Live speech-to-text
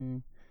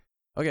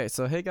Okay,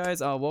 so hey guys,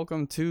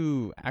 welcome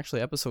to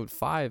actually episode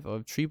 5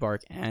 of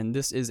TreeBark, and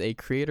this is a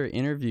creator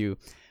interview.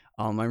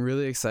 I'm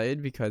really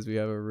excited because we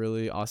have a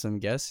really awesome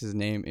guest. His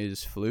name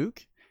is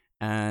Fluke.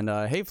 And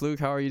hey Fluke,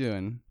 how are you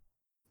doing?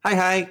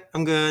 Hi,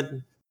 I'm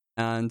good.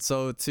 And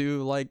so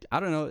to I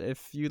don't know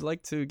if you'd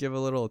like to give a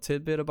little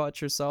tidbit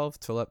about yourself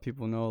to let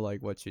people know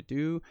like what you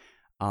do.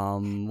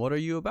 What are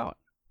you about?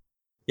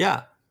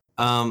 Yeah.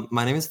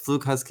 My name is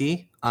Fluke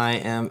Husky. I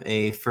am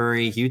a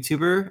furry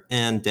YouTuber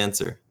and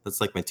dancer. That's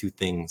like my two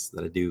things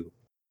that I do.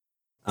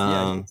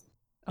 Yeah, Um,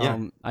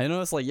 yeah. I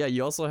noticed yeah,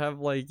 you also have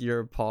like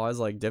your paws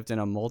like dipped in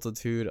a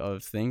multitude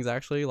of things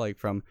actually, like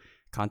from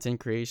content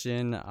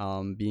creation,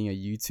 being a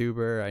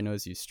YouTuber. I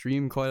noticed you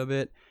stream quite a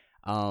bit.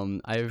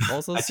 I've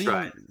also I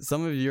try. seen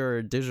some of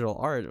your digital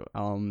art.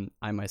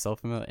 I myself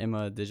am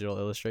a digital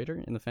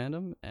illustrator in the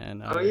fandom,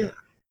 and Oh I yeah.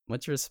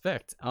 much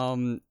respect.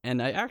 And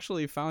I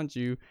actually found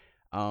you,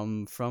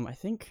 from I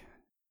think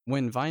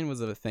when Vine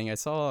was a thing. I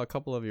saw a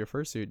couple of your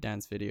fursuit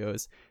dance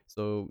videos.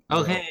 So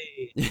Okay.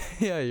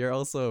 yeah, you're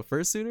also a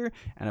fursuiter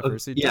and a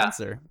fursuit Yeah.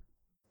 dancer.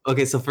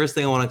 Okay. So first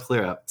thing I want to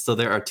clear up. So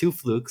there are two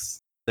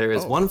Flukes. There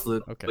is Oh, one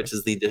Fluke, okay. which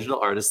is the digital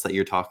artist that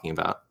you're talking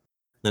about.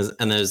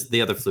 And there's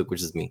the other Fluke,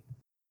 which is me.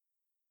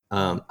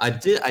 I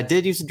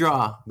did used to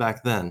draw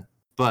back then,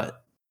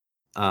 but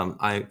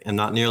I am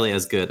not nearly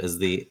as good as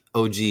the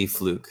OG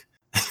Fluke,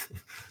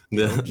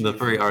 The the OG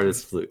furry Fluke.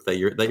 artist Fluke that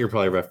you're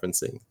probably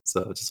referencing.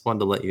 So just wanted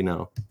to let you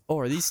know. Oh,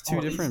 are these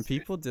two different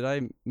people? Did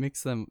I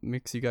mix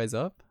you guys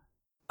up?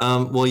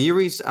 Well, you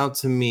reached out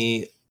to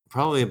me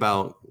probably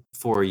about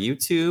for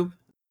YouTube.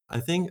 I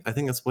think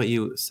that's what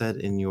you said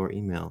in your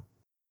email.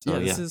 So Yeah,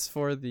 this yeah, is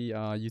for the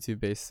YouTube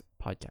based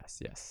podcast.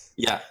 Yes.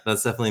 yeah,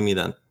 that's definitely me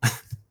then.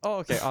 Oh,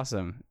 okay,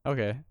 awesome.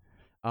 Okay.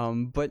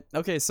 But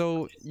okay,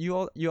 so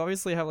you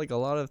obviously have like a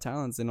lot of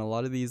talents in a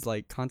lot of these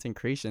like content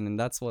creation, and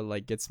that's what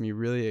like gets me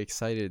really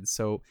excited.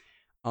 So,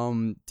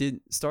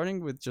 did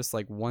starting with just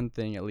like one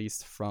thing at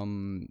least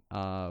from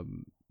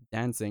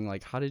dancing,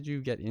 like how did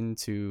you get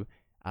into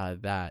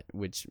that,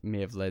 which may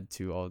have led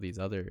to all these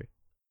other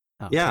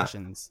Yeah.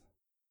 passions?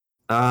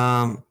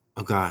 Oh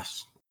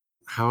gosh,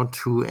 how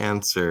to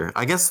answer?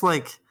 I guess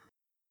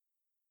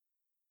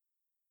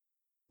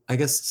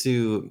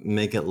to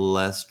make it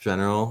less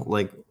general,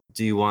 like,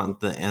 do you want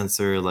the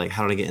answer like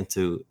how did I get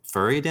into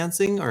furry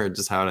dancing or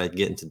just how did I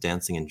get into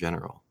dancing in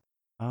general?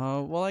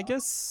 Well, I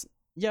guess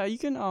yeah, you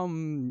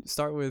can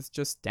start with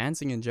just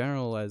dancing in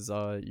general as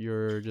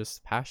your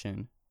just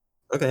passion.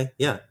 Okay,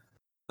 yeah.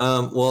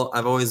 Well,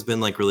 I've always been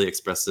like really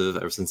expressive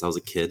ever since I was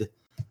a kid.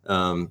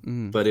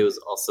 Mm. But it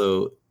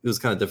was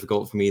kind of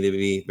difficult for me to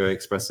be very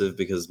expressive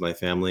because my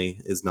family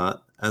is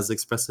not as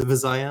expressive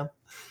as I am. Mm.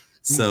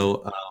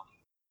 So,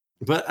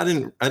 but I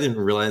didn't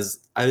realize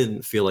I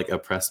didn't feel like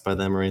oppressed by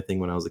them or anything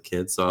when I was a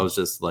kid. So I was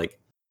just like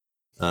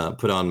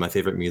put on my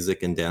favorite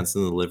music and dance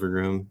in the living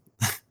room.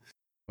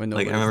 When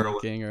Like I nobody's remember,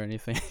 looking or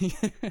anything.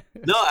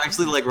 no,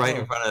 actually, like right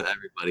in Oh. front of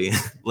everybody.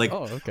 Like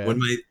Oh, when okay.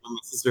 my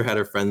sister had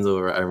her friends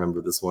over, I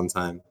remember this one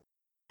time.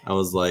 I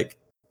was like,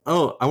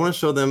 "Oh, I want to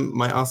show them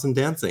my awesome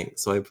dancing."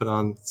 So I put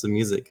on some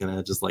music and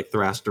I just like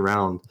thrashed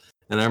around.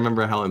 And I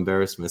remember how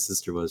embarrassed my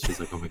sister was. She's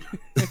like, "Oh my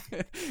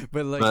god!"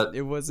 But like But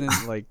it wasn't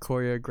like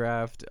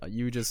choreographed.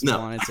 You just no,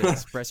 wanted to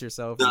express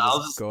yourself no, and I just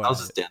was just go I was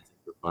at just it. dancing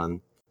for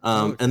fun.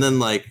 Oh, And okay. then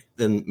like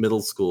in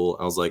middle school,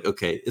 I was like,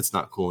 "Okay, it's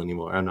not cool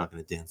anymore. I'm not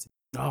going to dance."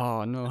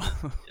 Oh no.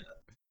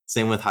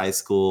 Same with high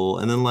school,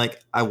 and then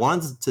like I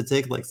wanted to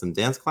take like some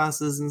dance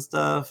classes and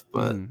stuff,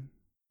 but Mm.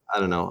 I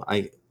don't know.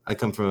 I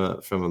come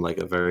from like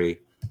a very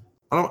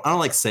I don't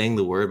like saying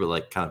the word, but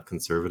like kind of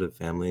conservative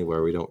family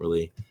where we don't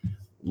really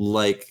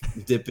like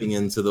dipping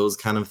into those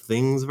kind of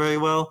things very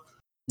well.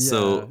 Yeah,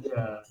 So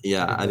I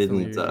yeah, could I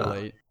definitely didn't.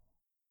 relate.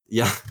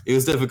 Yeah, it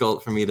was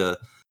difficult for me to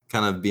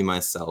kind of be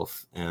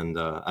myself, and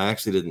I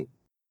actually didn't.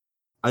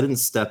 I didn't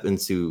step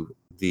into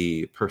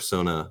the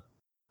persona,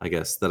 I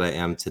guess, that I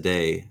am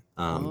today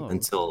Oh, okay.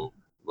 until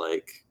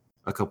like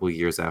a couple of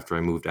years after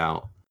I moved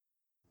out,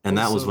 and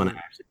Oh, that was when I so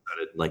actually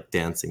started like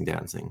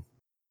dancing.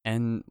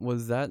 and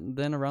was that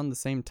then around the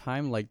same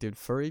time? Like, did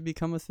furry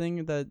become a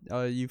thing that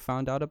you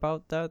found out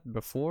about that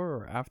before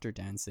or after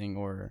dancing,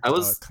 or I a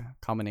was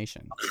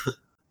combination?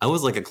 I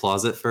was like a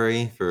closet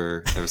furry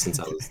for ever since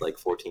I was like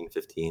 14,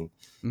 15.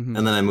 Mm-hmm.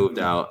 And then I moved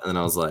out and then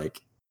I was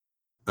like,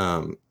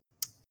 um,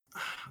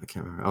 I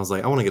can't remember. I was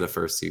like, I want to get a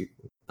fursuit.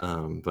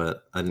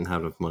 But I didn't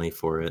have enough money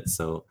for it.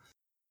 So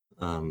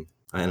I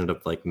ended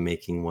up like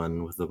making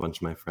one with a bunch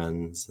of my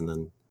friends. And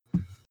then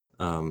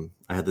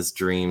I had this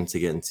dream to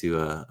get into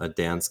a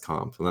dance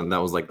comp. And then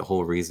that was like the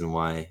whole reason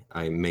why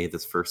I made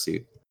this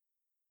fursuit.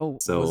 Oh,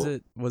 was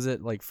So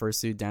it like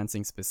fursuit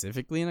dancing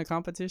specifically in a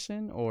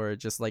competition, or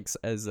just like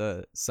as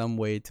a some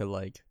way to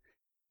like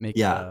make it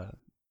yeah, a?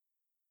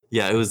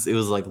 yeah, it was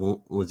like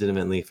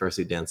legitimately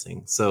fursuit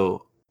dancing.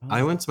 So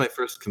I Oh, went to my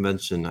first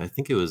convention. I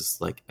think it was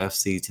like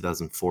FC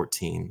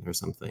 2014 or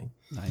something.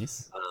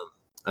 nice.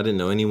 I didn't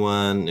know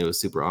anyone. It was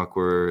super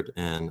awkward,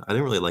 and I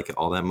didn't really like it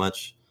all that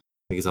much.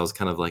 because I was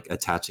kind of like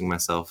attaching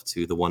myself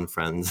to the one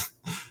friend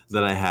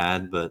that I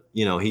had, but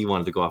he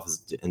wanted to go off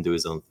and do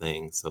his own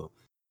thing. So,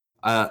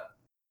 uh,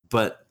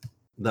 but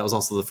that was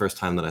also the first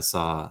time that I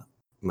saw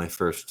my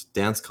first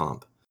dance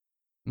comp,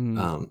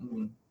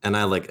 Mm. and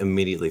I like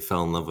immediately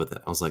fell in love with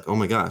it. I was like, oh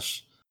my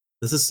gosh,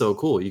 this is so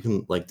cool! You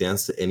can like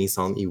dance to any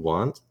song you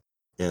want,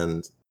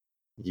 and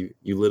you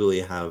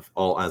literally have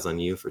all eyes on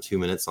you for 2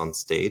 minutes on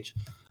stage.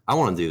 I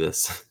want to do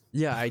this.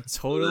 Yeah, I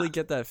totally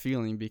get that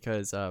feeling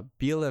because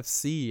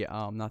BLFC,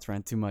 not to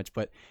rant too much,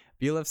 but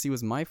BLFC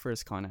was my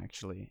first con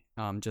actually,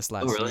 just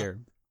Oh last really? year.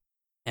 Oh,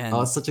 And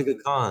it's such a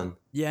good con.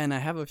 yeah, and I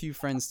have a few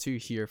friends too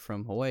here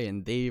from Hawaii,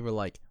 and they were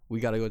like, "We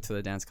got to go to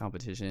the dance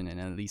competition and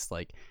at least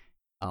like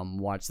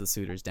watch the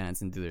suitors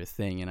dance and do their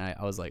thing." And I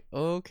was like,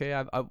 oh, okay,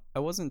 I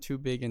wasn't too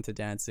big into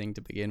dancing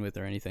to begin with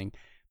or anything,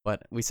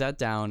 but we sat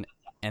down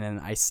and then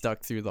I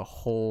stuck through the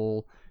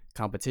whole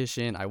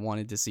competition. I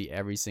wanted to see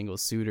every single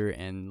suitor,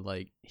 and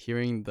like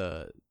hearing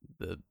the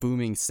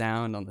booming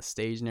sound on the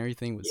stage and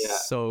everything was Yeah.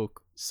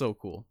 so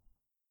cool.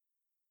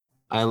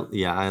 I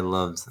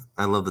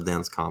love the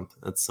dance comp.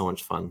 That's so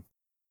much fun.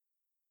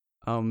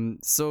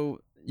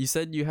 So you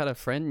said you had a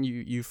friend,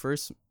 you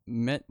first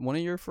met one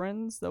of your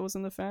friends that was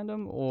in the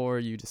fandom, or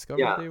you discovered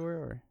Yeah. they were,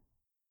 or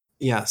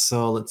Yeah,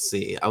 so let's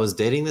see. I was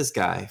dating this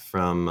guy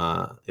from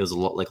it was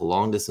like a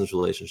long distance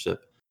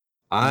relationship.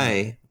 mm.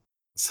 I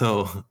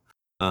so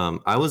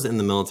I was in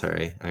the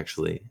military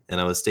actually,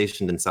 and I was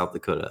stationed in South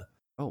Dakota.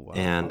 Oh wow.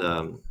 And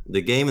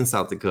the game in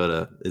South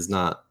Dakota is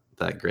not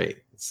that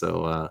great.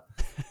 So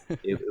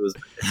it was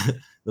it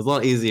was a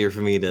lot easier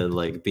for me to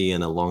like be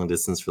in a long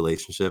distance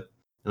relationship.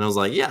 And I was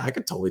like, yeah, I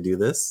could totally do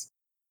this.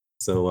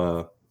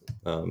 So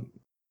um,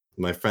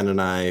 my friend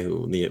and I,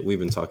 we've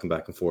been talking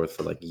back and forth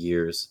for like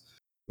years.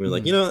 We were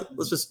like, Mhm.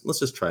 what? Let's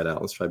just try it out.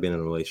 Let's try being in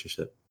a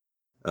relationship.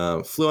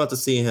 Flew out to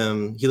see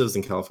him. He lives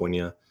in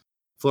California.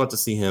 Flew out to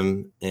see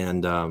him,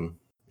 and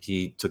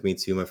he took me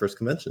to my first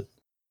convention.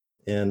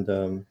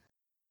 And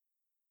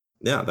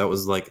yeah, that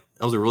was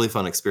a really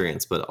fun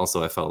experience. But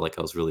also, I felt like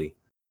I was really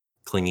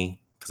clingy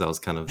because I was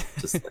kind of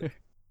just like,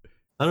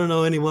 I don't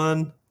know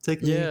anyone.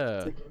 Take me.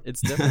 Yeah, Take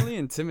it's me. definitely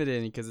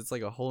intimidating because it's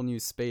like a whole new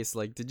space.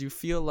 Like, did you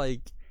feel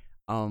like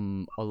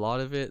a lot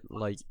of it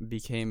like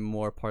became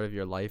more part of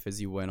your life as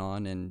you went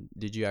on, and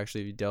did you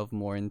actually delve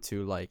more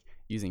into like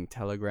using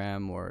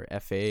Telegram or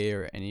FA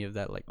or any of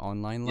that like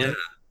online Yeah, life?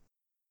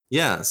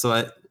 yeah.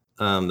 So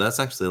that's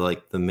actually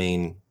like the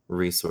main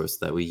resource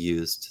that we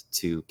used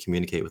to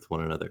communicate with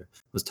one another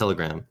was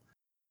Telegram.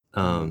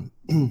 Mm.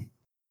 Um,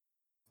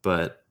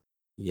 but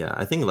yeah,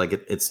 I think like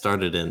it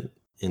started in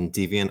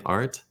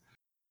DeviantArt,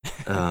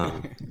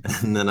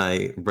 and then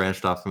I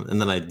branched off from,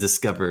 and then I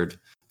discovered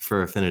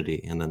Fur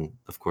Affinity, and then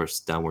of course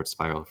downward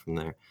spiral from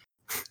there.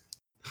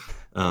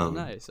 Oh, Um,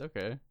 nice.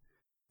 Okay.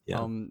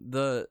 yeah,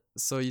 The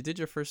so you did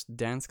your first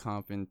dance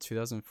comp in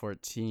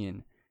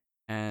 2014,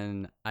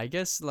 and I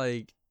guess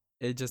like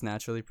it just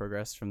naturally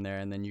progressed from there,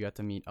 and then you got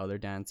to meet other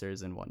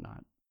dancers and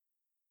whatnot.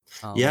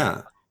 Um,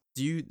 yeah,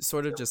 do you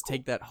sort of just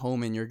take that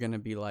home and you're gonna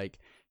be like,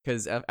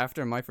 because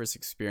after my first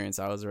experience,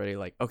 I was already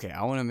like, okay,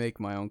 I want to make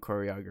my own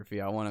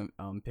choreography. I want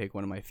to pick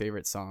one of my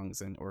favorite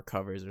songs and or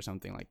covers or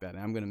something like that,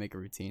 and I'm gonna make a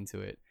routine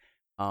to it.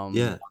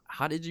 yeah.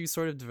 How did you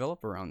sort of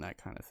develop around that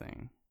kind of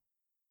thing?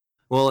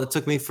 Well, it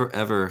took me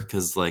forever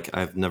because like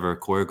I've never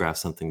choreographed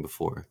something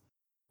before.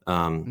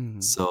 Mm-hmm.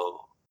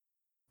 So,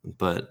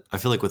 but I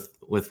feel like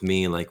with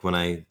me, like when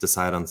I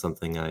decide on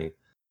something, I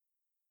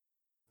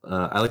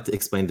like to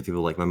explain to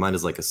people like my mind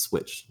is like a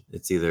switch.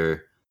 It's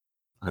either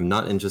I'm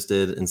not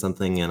interested in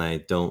something and I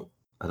don't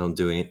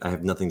do any, I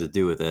have nothing to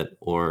do with it,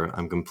 or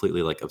I'm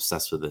completely like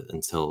obsessed with it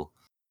until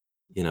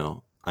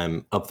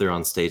I'm up there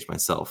on stage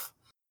myself.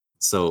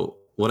 So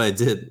what I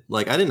did,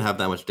 like I didn't have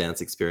that much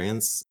dance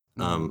experience.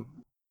 Mm-hmm.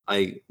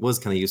 I was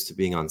kind of used to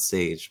being on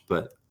stage,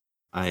 but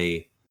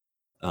I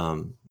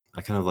um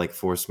I kind of like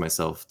forced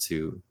myself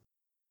to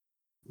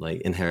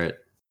like inherit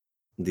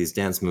these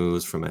dance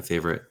moves from my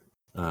favorite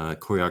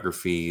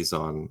choreographies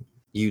on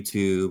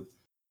YouTube,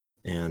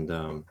 and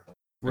I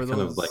Were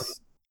kind of like those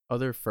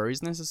other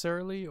furries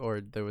necessarily,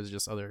 or there was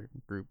just other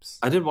groups?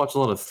 I did watch a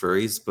lot of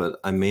furries, but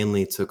I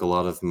mainly took a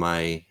lot of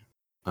my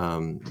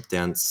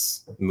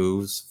dance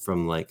moves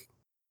from like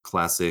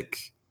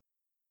classic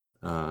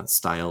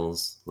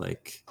styles.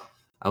 Like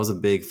I was a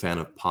big fan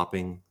of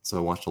popping, so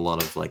I watched a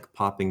lot of like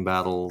popping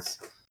battles.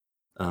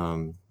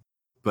 Um,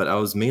 but I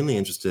was mainly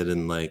interested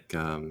in like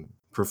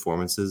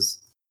performances.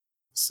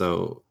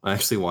 So I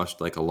actually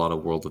watched like a lot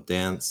of World of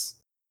Dance,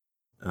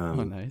 Oh,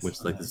 which nice.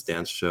 is like this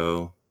dance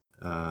show.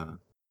 Uh,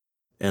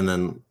 and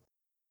then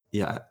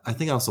yeah, I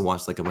think I also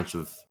watched like a bunch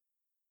of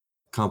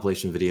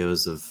compilation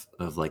videos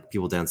of like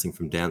people dancing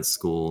from dance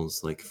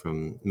schools, like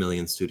from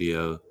Million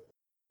Studio,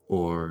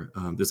 or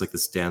there's like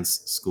this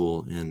dance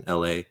school in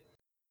LA,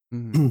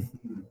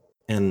 Mm-hmm.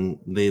 and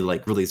they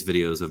like release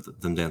videos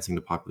of them dancing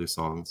to popular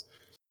songs.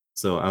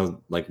 So I would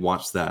like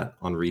watch that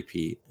on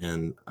repeat,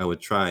 and I would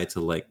try to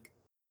like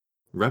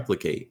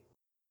replicate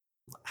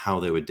how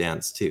they would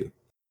dance too.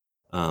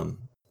 Um,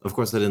 of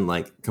course, I didn't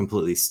like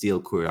completely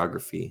steal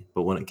choreography,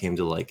 but when it came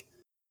to like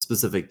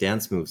specific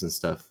dance moves and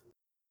stuff,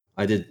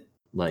 I did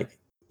like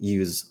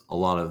use a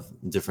lot of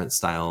different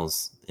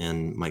styles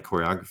in my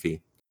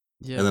choreography.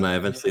 And then Yeah. I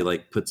eventually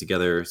like put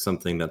together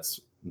something that's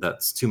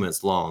 2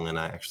 minutes long, and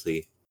I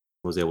actually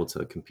was able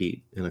to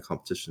compete in a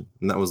competition.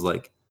 And that was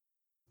like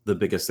the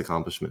biggest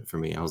accomplishment for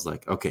me. I was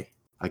like, okay,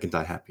 I can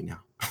die happy now.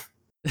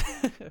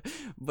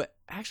 But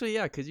actually,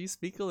 yeah, could you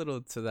speak a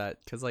little to that?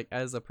 Because like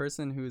as a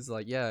person who's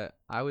like, yeah,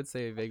 I would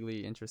say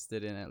vaguely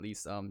interested in at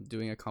least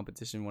doing a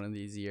competition one of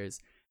these years.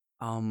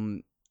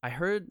 Um, I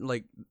heard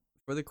like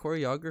for the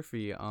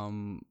choreography,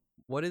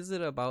 what is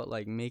it about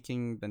like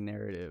making the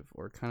narrative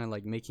or kind of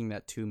like making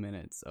that 2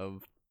 minutes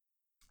of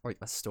like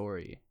a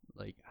story?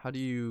 Like, how do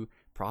you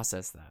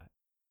process that?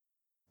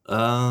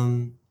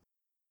 Um,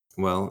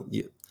 well,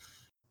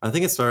 I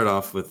think it started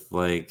off with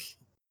like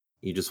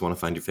you just want to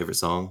find your favorite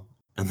song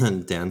and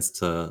then dance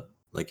to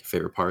like your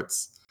favorite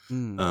parts.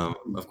 Mm,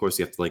 Of course,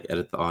 you have to like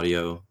edit the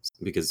audio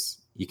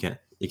because you can't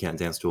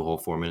dance to a whole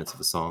 4 minutes of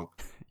a song.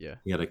 yeah.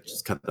 You gotta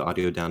just cut the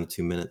audio down to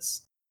 2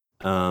 minutes.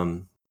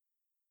 Um,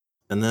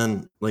 and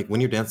then like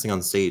when you're dancing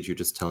on stage, you're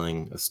just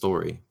telling a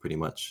story pretty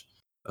much.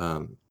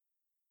 Um,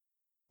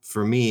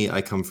 for me,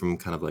 I come from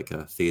kind of like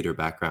a theater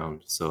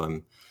background,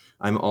 so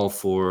I'm all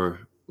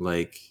for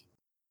like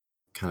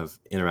kind of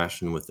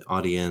interaction with the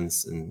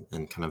audience and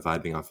kind of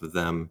vibing off of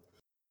them,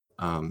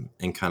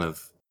 and kind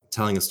of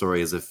telling a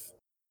story as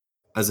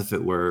if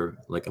it were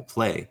like a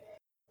play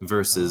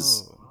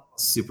versus Oh.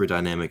 super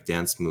dynamic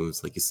dance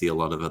moves like you see a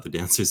lot of other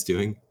dancers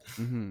doing.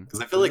 Mm-hmm. Because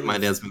I feel like Really. my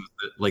dance moves,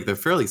 like they're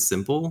fairly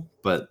simple,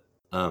 but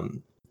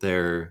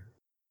they're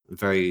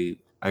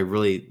very. I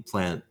really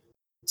plan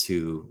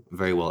to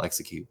very well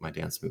execute my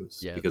dance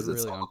moves Yeah, they're because it's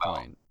really all on about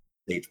point.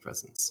 stage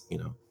presence, you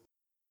know.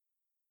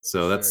 For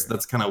So that's sure.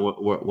 that's kind of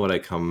what I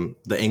come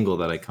the angle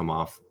that I come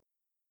off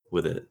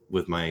with it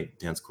with my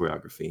dance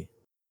choreography.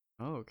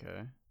 Oh,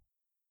 okay.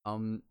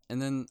 And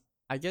then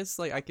I guess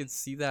like I could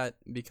see that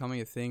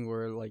becoming a thing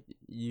where like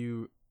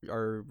you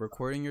are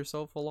recording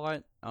yourself a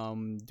lot,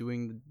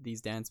 doing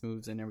these dance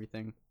moves and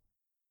everything.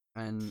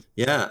 And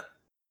Yeah,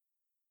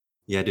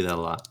 yeah, I do that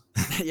a lot.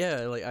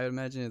 yeah, like I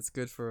imagine it's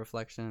good for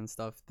reflection and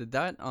stuff. Did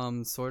that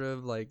sort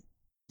of like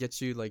get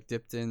you like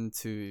dipped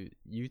into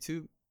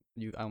YouTube?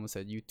 I almost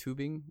said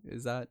YouTubing.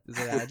 Is that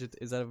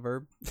a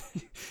verb?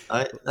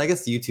 I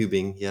guess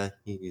YouTubing, yeah,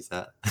 you use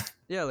that.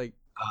 Yeah, like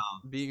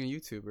being a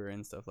YouTuber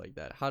and stuff like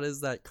that. How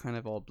does that kind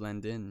of all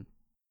blend in?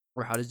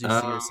 Or how did you see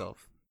Um,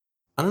 yourself?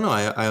 I don't know.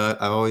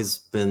 I've always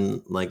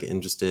been like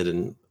interested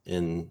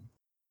in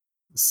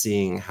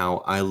seeing how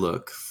I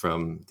look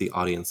from the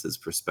audience's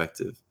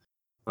perspective.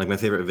 Like my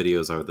favorite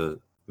videos are the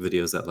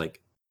videos that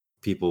like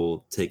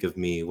people take of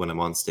me when I'm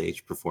on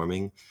stage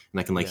performing, and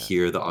I can like Yeah.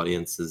 hear the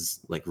audiences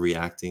like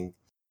reacting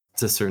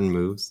to certain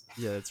moves.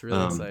 Yeah, it's really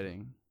Um,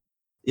 exciting.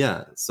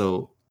 yeah,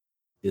 so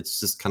it's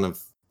just kind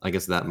of I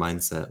guess that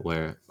mindset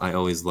where I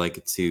always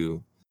like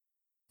to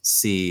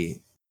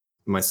see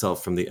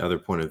myself from the other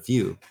point of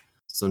view.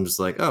 So I'm just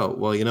like, oh,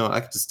 well, I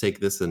could just take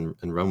this and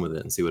run with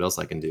it and see what else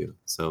I can do.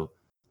 So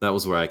that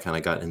was where I kind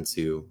of got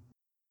into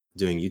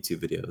doing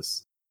YouTube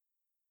videos.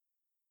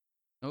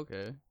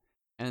 Okay.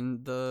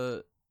 And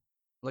the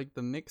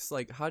mix,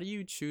 like how do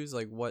you choose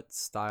like what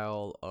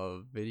style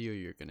of video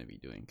you're gonna be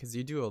doing? Because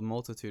you do a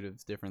multitude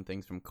of different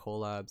things from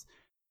collabs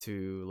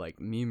to like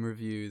meme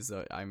reviews.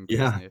 I'm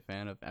Yeah. personally a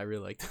fan of. I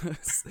really like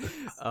those.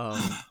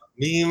 um,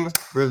 Meme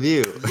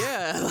review.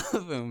 yeah, I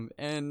love them.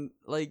 And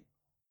like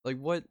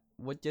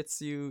what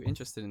gets you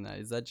interested in that?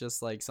 Is that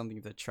just like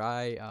something to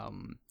try?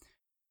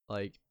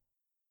 Like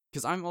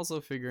because I'm also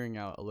figuring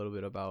out a little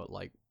bit about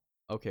like,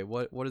 okay,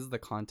 what is the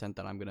content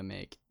that I'm gonna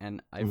make,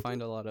 and I Mhm.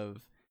 find a lot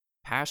of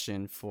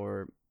passion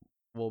for,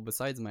 well,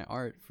 besides my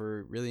art,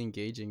 for really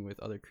engaging with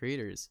other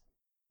creators.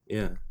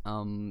 Yeah.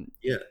 Um,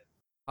 Yeah.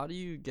 how do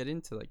you get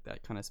into like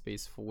that kind of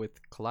space for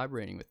with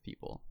collaborating with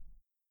people?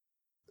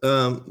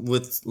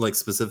 With like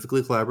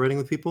specifically collaborating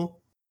with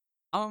people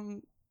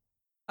Um,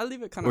 I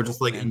leave it kind or of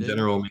just open like in ended.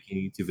 general making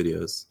YouTube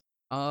videos.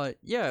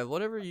 Yeah,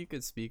 whatever you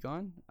could speak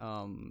on.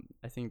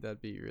 I think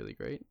that'd be really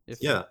great. If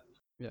Yeah.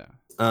 yeah.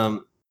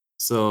 Um,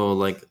 so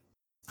like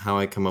how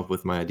I come up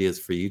with my ideas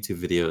for YouTube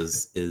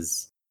videos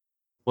is,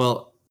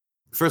 well,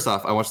 first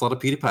off, I watch a lot of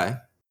PewDiePie.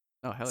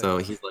 Oh hell So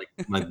yeah. he's like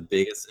my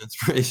biggest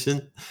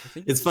inspiration. I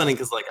think It's funny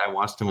because like I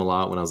watched him a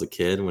lot when I was a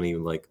kid when he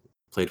like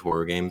played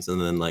horror games, and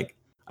then like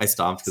I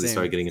stopped because he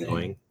started same. getting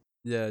annoying.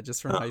 Yeah,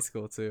 just from Uh, high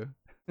school too.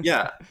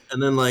 yeah,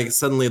 and then like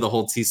suddenly the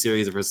whole T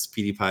series versus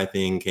PewDiePie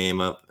thing came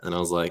up, and I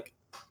was like,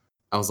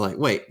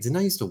 wait, didn't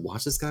I used to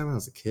watch this guy when I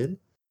was a kid?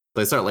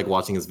 So I started like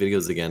watching his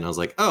videos again. And I was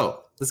like,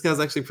 oh, this guy's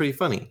actually pretty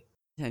funny.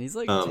 Yeah, and he's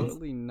like Um,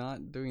 totally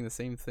not doing the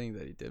same thing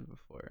that he did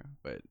before.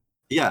 But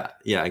yeah,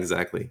 yeah,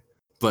 exactly.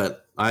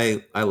 But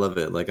I love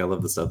it. Like I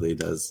love the stuff that he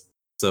does.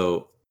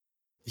 So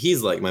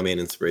he's like my main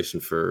inspiration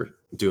for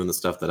doing the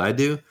stuff that I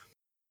do,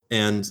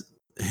 and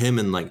him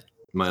and like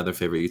my other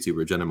favorite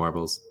YouTuber, Jenna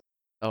Marbles,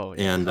 oh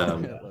yeah, and I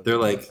love they're Jenna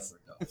like Marbles.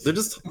 they're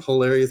just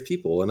hilarious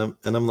people, and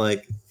I'm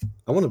like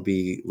I want to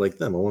be like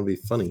them. I want to be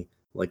funny.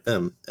 like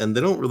them, and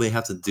they don't really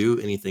have to do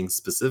anything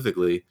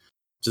specifically.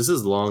 Just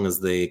as long as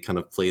they kind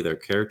of play their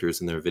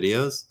characters in their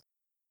videos,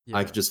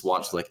 I Yeah. could just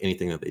watch like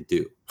anything that they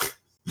do.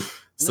 And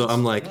So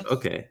I'm like, that's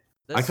okay,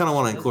 I that's kind of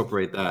want to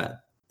incorporate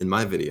that in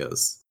my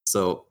videos.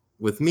 So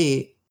with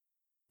me,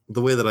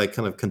 the way that I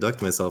kind of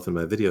conduct myself in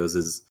my videos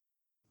is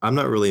I'm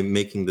not really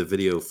making the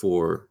video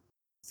for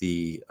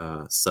the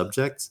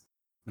subject.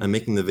 I'm mhm.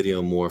 making the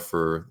video more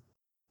for,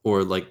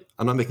 or like,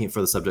 I'm not making it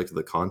for the subject of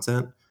the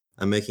content.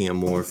 I'm making it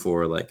more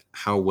for like,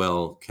 how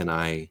well can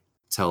I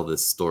tell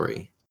this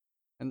story?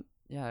 And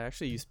yeah,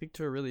 actually you speak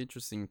to a really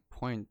interesting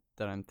point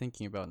that I'm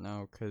thinking about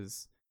now,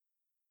 cuz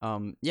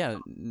yeah,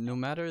 no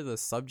matter the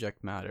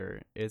subject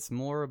matter, it's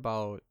more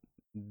about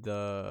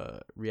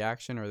the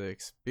reaction or the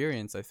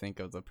experience, I think,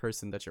 of the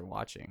person that you're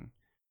watching.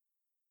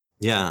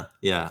 Yeah,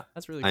 yeah,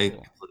 That's really I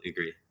cool. completely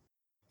agree.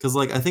 Because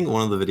like, I think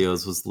one of the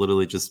videos was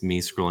literally just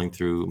me scrolling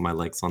through my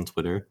likes on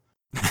Twitter.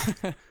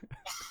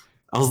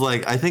 I was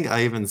like, I think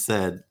I even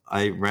said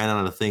I ran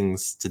out of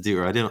things to do,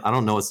 or I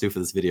don't know what to do for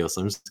this video,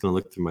 so I'm just gonna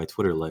look through my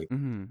Twitter like,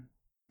 Mhm.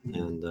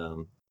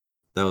 and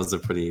that was a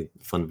pretty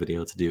fun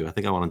video to do. I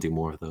think I want to do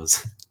more of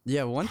those.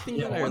 Yeah, one thing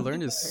that I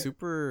learned is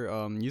super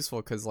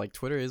useful, cuz like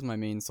Twitter is my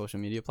main social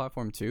media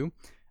platform too.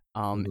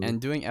 Hmm. And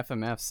doing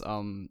FMFs,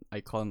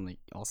 I call them like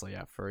also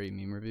yeah, furry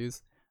meme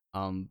reviews.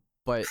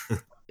 But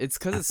it's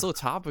cuz it's so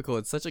topical.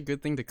 It's such a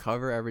good thing to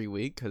cover every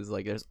week cuz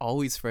like there's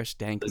always fresh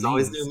dank There's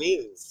always new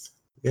memes. memes.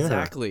 Yeah.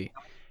 Exactly.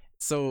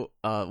 So,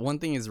 one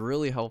thing is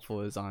really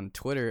helpful is on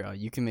Twitter,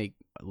 you can make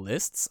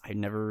lists. I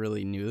never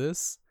really knew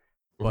this,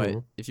 but Hmm.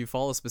 if you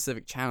follow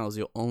specific channels,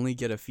 you'll only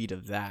get a feed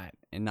of that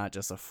and not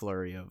just a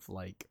flurry of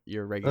like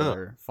your Oh,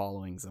 regular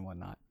followings and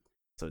whatnot.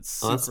 So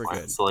it's oh, that's super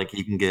smart. good. So like,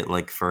 you can get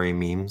like furry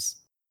memes.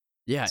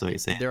 Yeah, That's what you're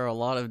saying. there are a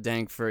lot of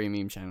dank furry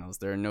meme channels.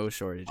 There are no Oh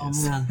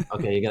shortages. man.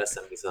 Okay, you gotta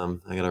send me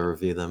some. I gotta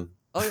review them.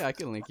 Oh yeah, I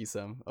can link you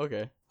some.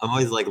 Okay. I'm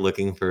always like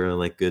looking for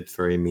like good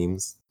furry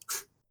memes.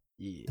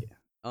 Yeah.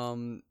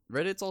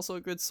 Reddit's also a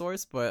good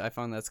source, but I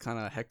found that's kind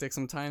of hectic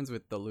sometimes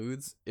with the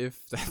lewds,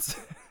 if that's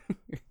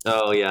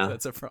Oh yeah,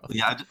 that's a problem.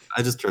 yeah.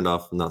 I just turned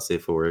off not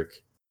safe for work,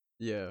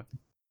 Yeah.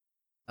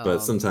 but Um,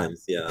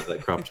 sometimes yeah,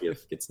 that cropped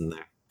GIF gets in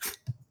there.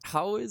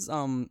 how is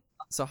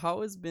so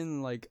how has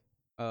been like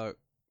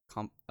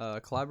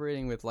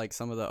collaborating with like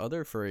some of the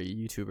other furry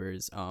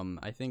YouTubers?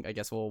 I think I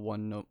guess well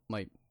one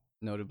might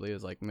notably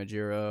is like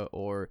Majira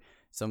or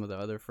some of the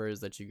other furs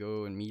that you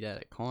go and meet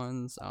at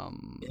cons.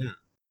 Yeah.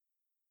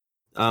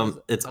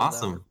 It's How does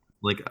that work? awesome.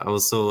 Like I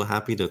was so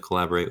happy to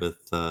collaborate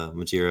with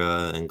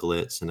Majira and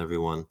Glitch and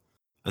everyone.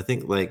 I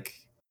think like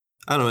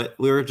I don't know,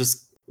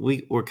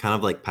 we were kind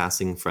of like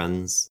passing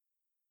friends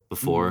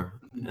Mm-hmm. before,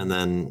 and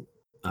then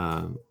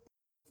um,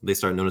 they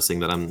start noticing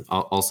that I'm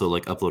also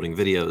like uploading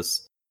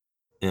videos,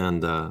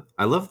 and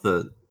I love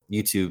the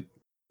YouTube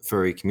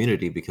furry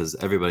community because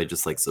everybody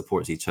just like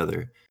supports each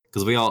other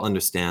because we all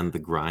understand the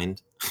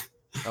grind,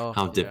 Oh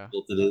how yeah.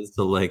 difficult it is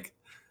to like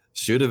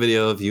shoot a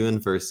video of you in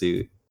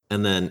fursuit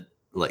and then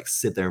like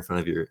sit there in front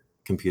of your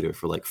computer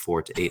for like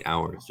 4 to 8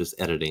 hours just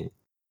editing.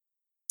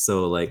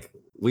 So like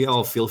we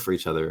all feel for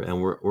each other,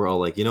 and we're all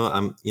like,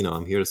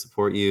 I'm here to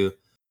support you,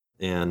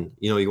 and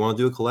you want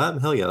to do a collab?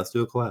 Hell yeah, let's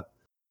do a collab.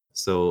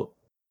 So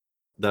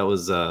that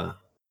was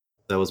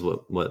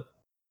what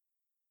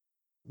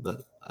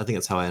I think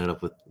that's how I ended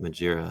up with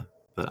Majira.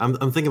 But I'm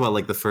thinking about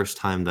like the first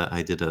time that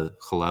I did a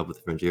collab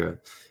with Majira.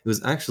 It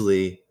was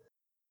actually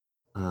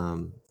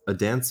a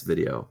dance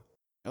video.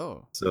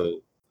 Oh.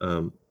 So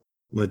um,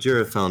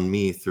 Majira found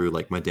me through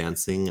like my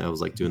dancing. I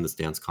was like doing this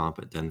dance comp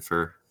at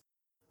Denver,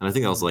 and I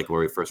think that was Mm-hmm. like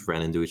where we first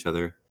ran into each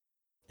other.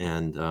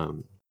 And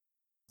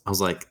I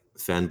was like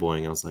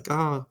fanboying. I was like,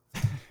 oh,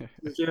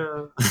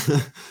 Majira,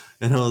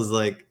 and I was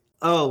like,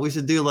 oh, we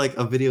should do like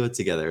a video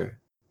together.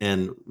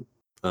 And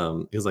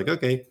he was like,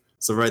 okay.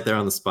 So right there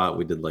on the spot,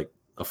 we did like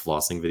a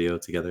flossing video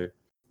together.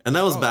 And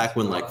that was Oh, back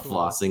when oh, like cool.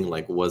 flossing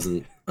like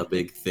wasn't a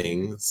big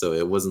thing, so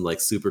it wasn't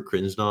like super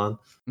cringed on.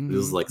 It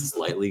was Mm-hmm. like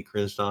slightly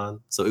cringed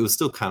on, so it was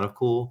still kind of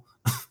cool.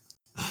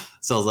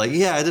 So I was like,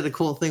 yeah, I did a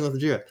cool thing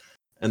with Jira.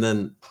 And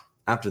then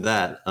after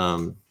that,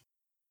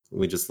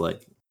 we just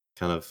like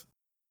kind of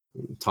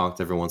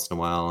talked every once in a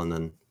while, and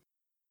then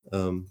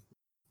um,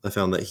 I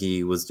found that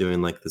he was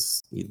doing like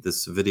this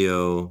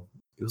video.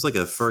 It was like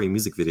a furry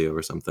music video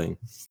or something,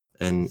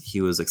 and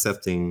he was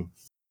accepting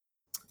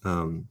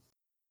um,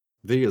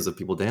 videos of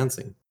people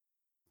dancing.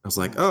 I was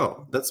like, Oh.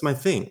 oh, that's my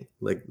thing.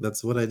 Like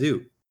that's what I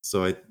do.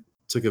 So I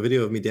took a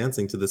video of me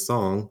dancing to this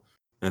song,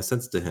 and I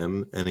sent it to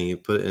him, and he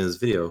put it in his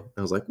video.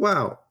 I was like,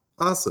 wow,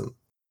 awesome.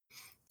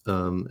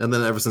 And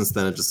then ever since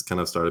then, it just kind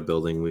of started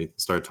building. We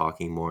started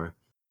talking more,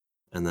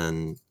 and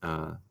then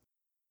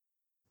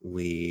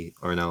we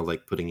are now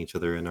like putting each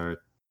other in our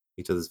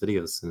each other's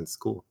videos, and it's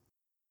cool.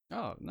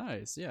 Oh,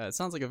 nice. Yeah, it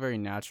sounds like a very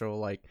natural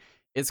like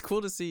it's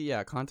cool to see,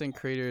 yeah, content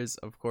creators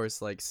of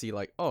course like see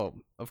like, oh,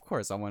 of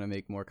course I want to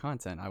make more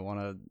content. I want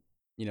to,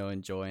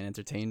 enjoy and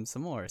entertain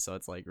some more. So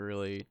it's like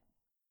really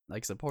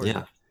like Yeah,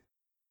 supportive.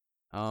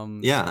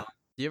 Um yeah.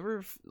 do you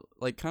ever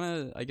like kind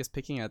of, I guess,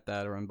 picking at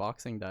that or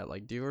unboxing that,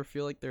 like, do you ever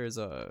feel like there's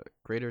a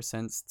greater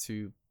sense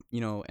to,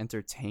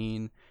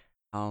 entertain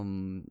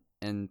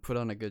and put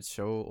on a good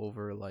show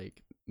over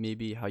like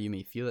maybe how you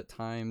may feel at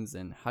times,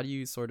 and how do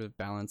you sort of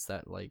balance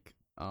that like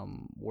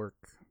work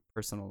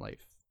personal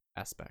life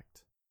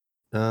aspect?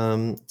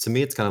 To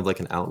me, it's kind of like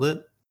an outlet.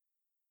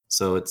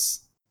 So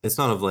it's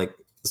not of like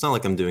it's not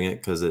like I'm doing it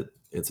because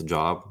it's a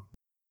job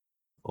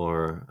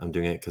or I'm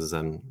doing it because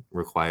I'm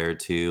required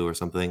to or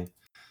something.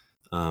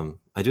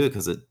 I do it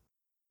because it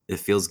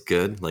feels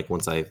good. Like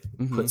once I put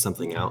Mm-hmm.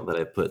 something out that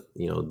I put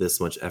this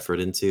much effort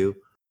into.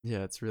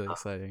 Yeah, it's really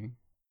exciting.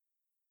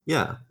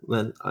 Yeah,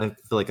 then I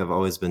feel like I've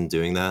always been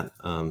doing that.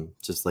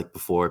 Just like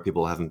before,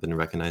 people haven't been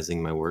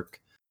recognizing my work.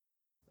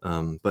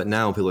 But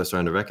now people are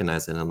starting to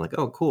recognize it, and I'm like,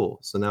 oh, cool.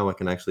 So now I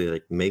can actually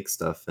like make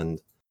stuff,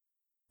 and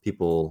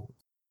people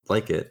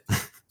like it.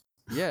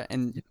 Yeah,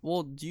 and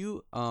well, do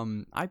you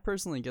I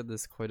personally get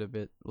this quite a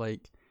bit.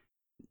 Like,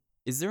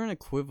 is there an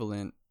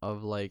equivalent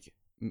of like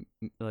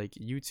like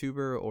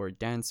YouTuber or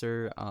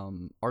dancer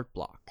art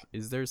block?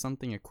 Is there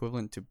something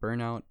equivalent to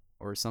burnout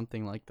or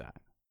something like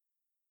that?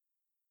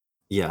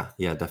 Yeah,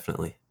 yeah,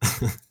 definitely.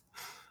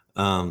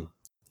 um,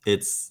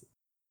 it's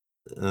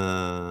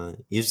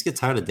you just get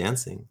tired of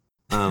dancing.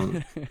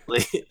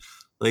 Like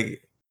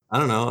like I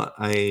don't know.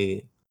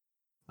 I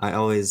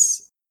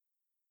always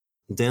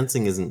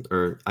dancing isn't,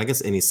 or I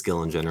guess any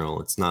skill in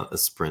general. It's not a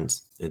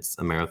sprint. It's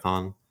a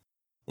marathon.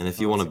 And if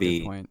Oh, you want that's to a good be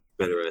point.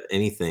 better at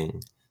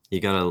anything,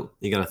 you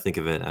gotta think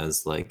of it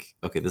as like,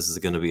 okay, this is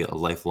going to be a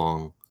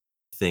lifelong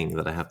thing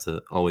that I have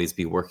to always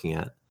be working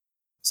at.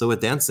 So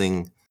with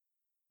dancing,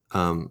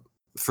 um,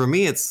 for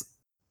me,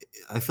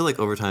 I feel like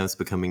over time it's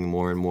becoming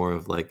more and more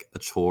of like a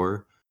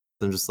chore.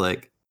 I'm just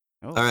like,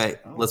 all Oh, right,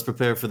 let's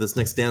prepare for this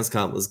next dance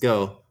comp. Let's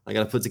go. I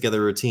got to put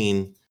together a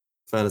routine,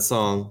 find a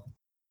song.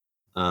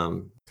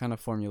 Um, kind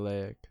of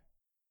formulaic.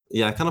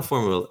 yeah, I kind of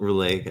form a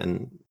relay,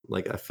 and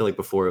like I feel like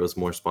before it was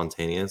more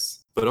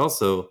spontaneous, but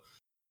also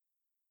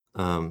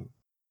um,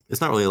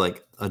 it's not really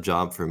like a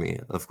job for me.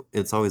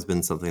 It's always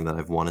been something that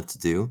I've wanted to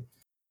do.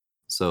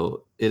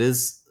 So it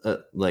is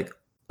like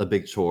a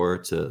big chore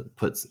to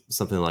put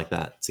something like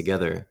that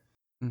together.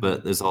 Mm-hmm.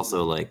 But there's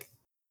also like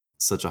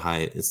it's such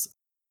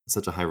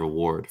a high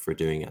reward for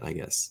doing it, I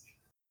guess.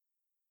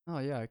 Oh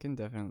yeah, I can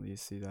definitely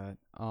see that.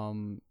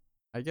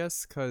 I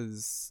guess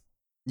cuz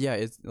yeah,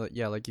 it's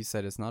yeah, like you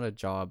said, it's not a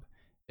job.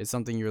 It's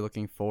something you're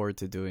looking forward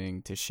to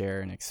doing to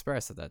share and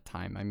express at that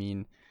time. I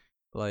mean,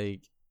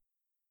 like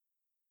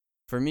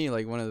for me,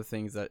 like one of the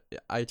things that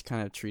I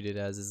kind of treat it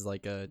as is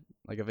like a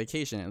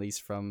vacation, at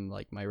least from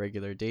like my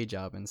regular day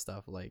job and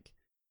stuff. Like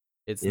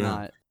it's Yeah,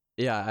 not,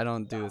 yeah, I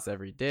don't do this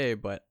every day,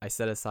 but I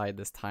set aside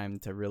this time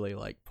to really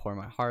like pour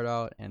my heart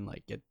out and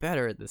like get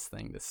better at this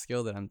thing, this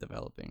skill that I'm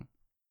developing.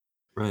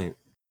 right.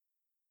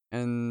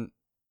 And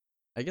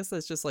I guess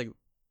that's just like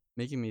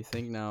making me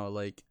think now,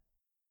 like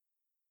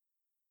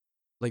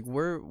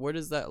where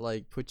does that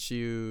like put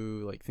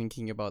you like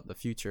thinking about the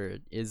future?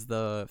 Is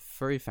the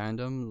furry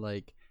fandom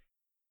like,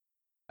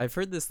 I've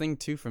heard this thing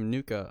too from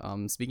Nuka,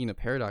 speaking of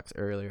Paradox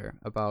earlier,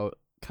 about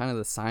kind of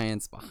the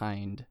science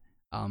behind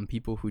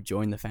people who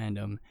join the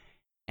fandom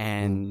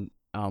Mm,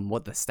 and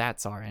what the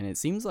stats are. And it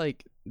seems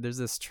like there's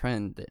this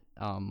trend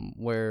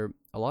where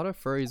a lot of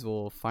furries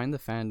will find the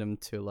fandom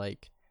to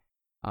like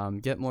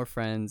get more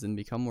friends and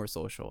become more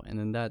social. And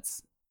then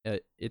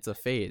it's a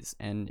phase,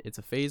 and it's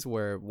a phase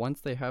where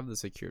once they have the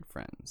secured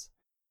friends,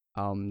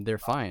 they're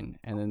fine,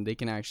 and then they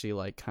can actually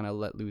like kind of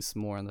let loose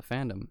more on the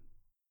fandom.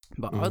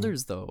 But mhm.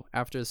 others, though,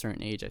 after a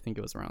certain age, I think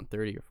it was around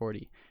 30 or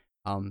 40,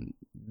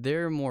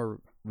 they're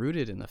more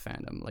rooted in the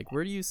fandom. Like,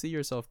 where do you see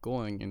yourself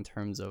going in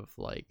terms of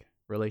like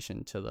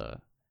relation to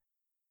the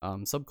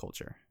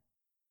subculture?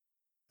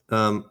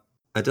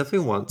 I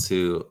definitely want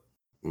to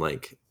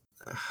like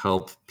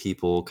help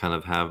people kind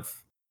of have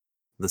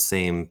the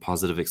same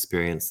positive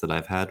experience that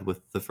I've had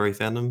with the furry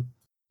fandom.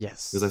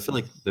 Because I Yes. feel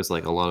like there's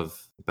like a lot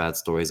of bad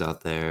stories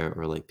out there,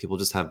 or like people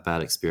just have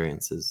bad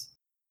experiences.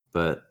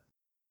 But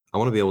I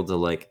want to be able to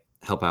like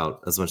help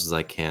out as much as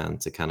I can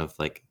to kind of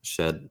like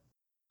shed,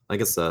 I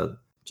guess,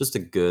 just a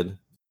good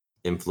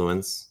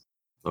influence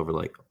over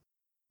like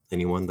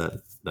anyone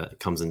that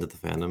comes into the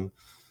fandom.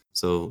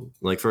 So,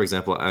 like for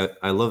example, I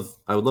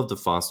would love to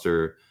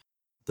foster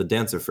the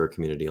dancer fur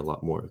community a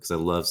lot more because I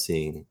love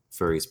seeing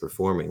furries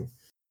performing.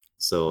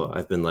 So Oh,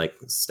 I've been like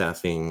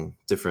staffing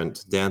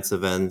different dance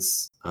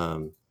events.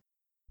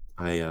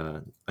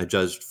 I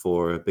judged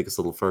for Biggest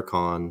Little Fur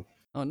Con,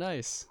 oh,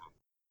 nice.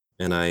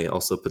 and I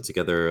also put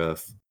together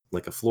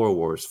like a floor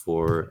wars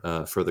for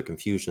Further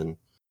Confusion,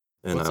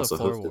 and I What's a also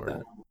floor hosted war?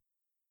 that.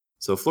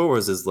 So floor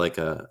wars is like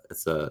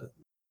it's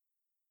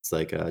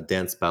like a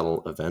dance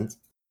battle event.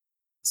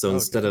 So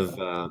instead Okay.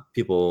 of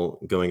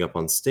people going up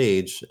on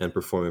stage and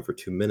performing for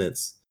 2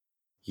 minutes,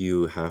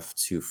 you have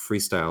to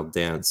freestyle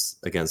dance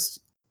against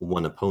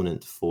one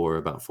opponent for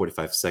about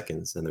 45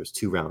 seconds, and there's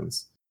 2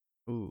 rounds.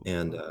 Ooh.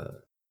 And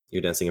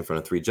you're dancing in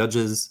front of 3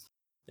 judges.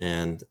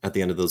 And at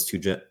the end of those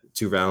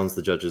two rounds,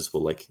 the judges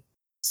will like,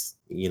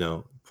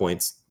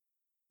 points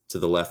to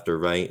the left or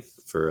right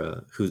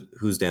for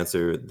whose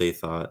dancer they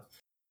thought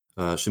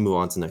should move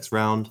on to the next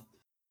round,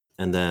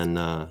 and then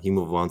you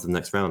move on to the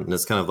next round, and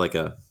it's kind of like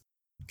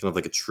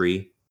a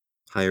tree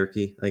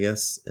hierarchy, I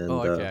guess.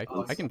 Oh, And okay.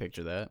 I can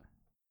picture that.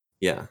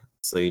 yeah,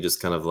 so you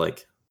just kind of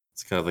like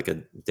it's kind of like a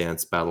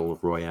dance battle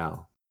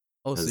royale.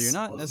 Oh, so you're As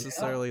not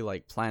necessarily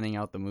like planning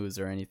out the moves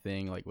or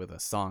anything like with a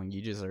song.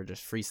 You just are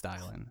just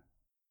freestyling.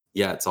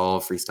 yeah, it's all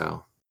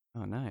freestyle.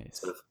 Oh,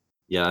 So nice.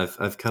 yeah,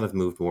 I've kind of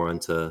moved more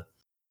into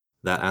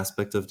that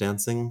aspect of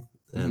dancing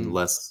and Mhm.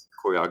 less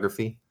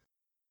choreography,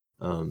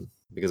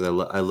 because I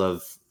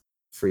love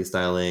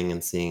freestyling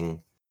and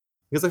seeing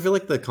because I feel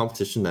like the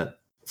competition at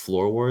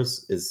Floor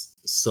Wars is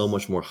so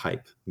much more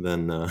hype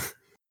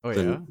Oh,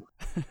 than yeah?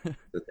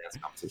 the dance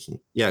competition.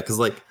 Yeah, because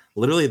like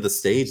literally the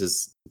stage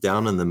is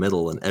down in the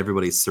middle and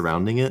everybody's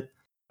surrounding it,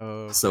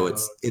 Oh, so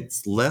okay.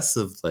 it's less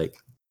of like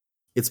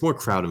it's more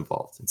crowd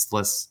involved. It's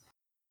less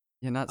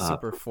Yeah, not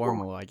super performance.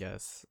 formal, I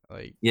guess.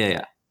 Like, Yeah,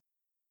 yeah.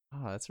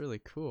 oh, that's really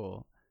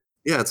cool.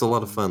 Yeah, it's a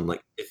lot of Um, fun.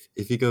 Like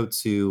if you go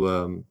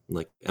to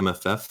like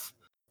MFF,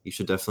 you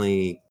should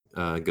definitely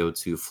go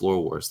to Floor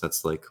Wars.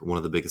 That's like one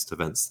of the biggest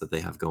events that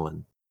they have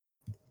going.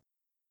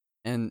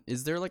 and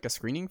is there like a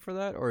screening for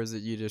that, or is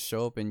it you just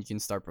show up and you can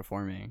start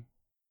performing?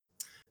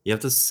 You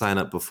have to sign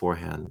up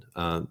beforehand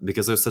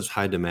because there's such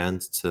high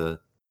demand to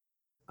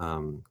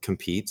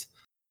compete.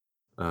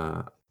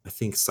 Uh, I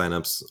think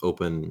signups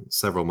open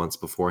several months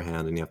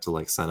beforehand, and you have to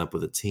like sign up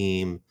with a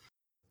team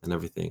and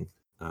everything.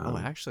 Oh, Um,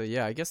 actually,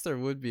 yeah, I guess there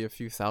would be a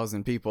few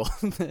thousand people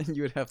that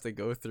you would have to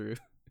go through.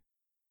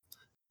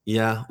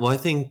 yeah, well, I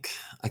think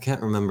I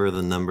can't remember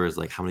the numbers,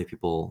 like how many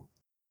people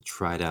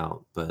tried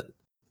out, but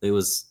it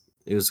was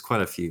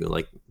quite a few.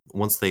 Like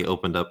once they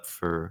opened up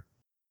for,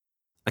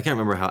 I can't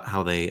remember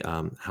how they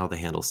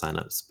handle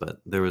signups,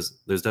 but there's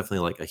definitely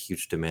like a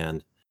huge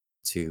demand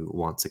to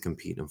want to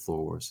compete in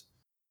Floor Wars.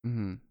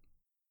 Hmm.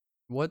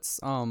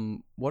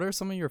 What are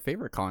some of your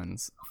favorite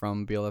cons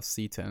from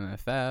BLFC to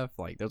MFF?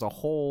 Like, there's a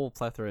whole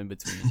plethora in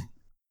between.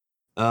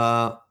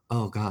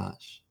 Oh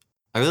gosh,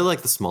 I really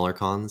like the smaller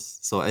cons.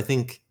 So I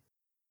think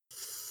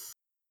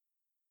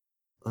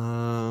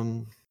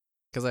um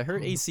Because I I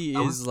heard don't know. AC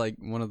I is was like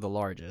one of the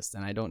largest,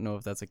 and I don't know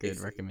if that's a good AC.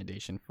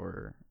 recommendation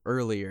for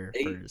earlier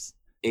first.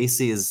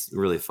 AC is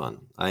really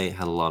fun. I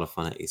had a lot of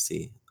fun at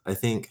AC. I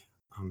think,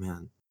 oh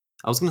man,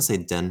 I was gonna say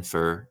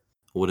Denver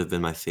would have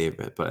been my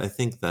favorite, but I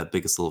think that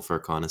Biggest Little Fur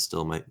Con is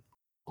still my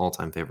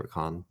all-time favorite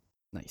con.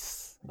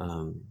 Nice.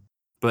 Um,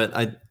 but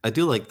I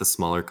do like the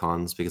smaller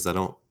cons because I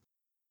don't.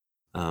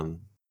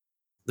 Um,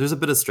 there's a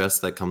bit of stress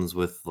that comes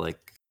with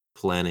like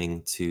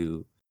planning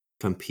to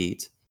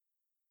compete,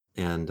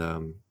 and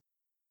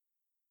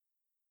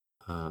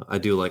I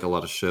do like a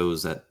lot of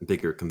shows at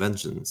bigger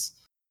conventions.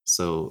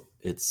 So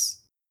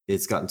it's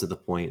gotten to the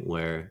point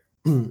where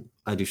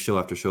I do show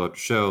after show after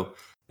show,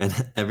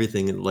 and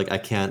everything like I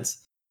can't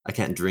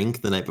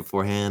drink the night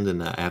beforehand,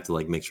 and I have to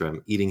like make sure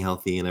I'm eating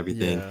healthy and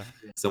everything. Yeah.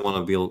 So I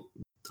want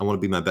to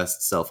be my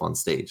best self on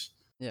stage.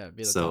 Yeah,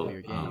 be at the top of So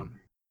your game.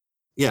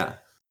 yeah,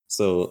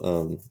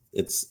 so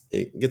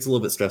it gets a little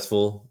bit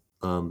stressful.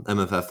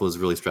 MFF was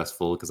really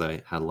stressful because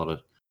I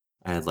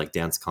had like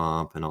dance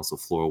comp and also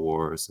floor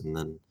wars, and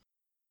then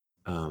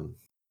um,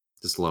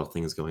 just a lot of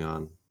things going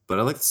on. But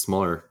I like the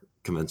smaller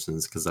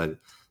conventions because I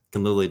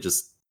can literally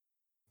just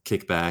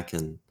kick back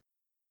and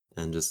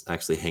just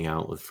actually hang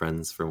out with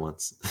friends for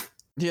once.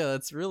 Yeah,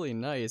 that's really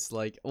nice.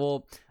 Like,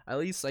 well, at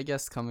least I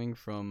guess coming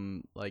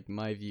from like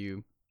my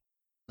view,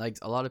 like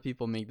a lot of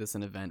people make this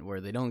an event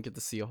where they don't get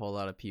to see a whole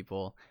lot of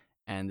people,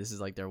 and this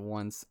is like their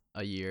once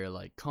a year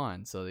like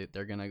con, so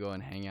they're gonna go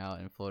and hang out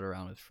and float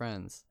around with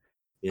friends.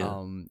 Yeah,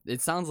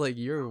 It sounds like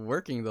you're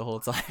working the whole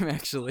time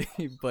actually,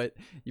 but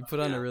you put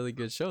on a yeah, really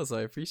good show, so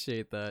I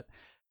appreciate that.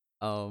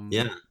 Um,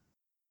 yeah,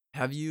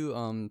 have you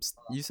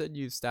you said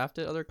you've staffed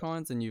at other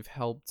cons and you've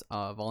helped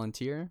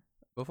volunteer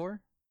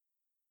before?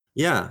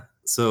 yeah.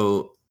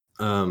 So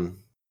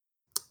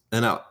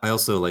and I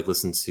also like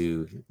listened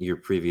to your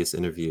previous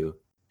interview,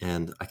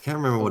 and I can't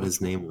remember Oh, what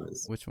his name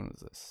was. which one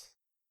was this?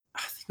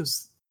 I think it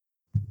was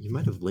you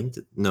might have linked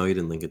it. No, you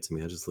didn't link it to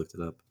me. I just looked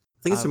it up.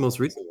 I think it's Uh, your most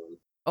recent one.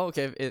 oh,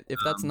 okay.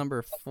 If that's Um,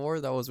 number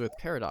 4, that was with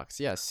Paradox.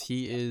 Yes,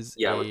 he is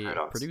yeah, with a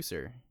Paradox.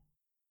 producer.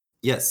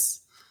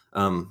 Yes.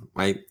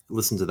 I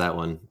listened to that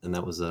one, and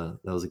that was a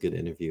good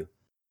interview.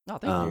 Oh,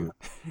 thank you. Um,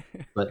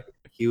 but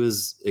he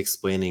was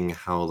explaining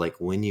how like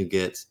when you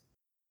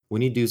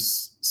do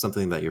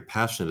something that you're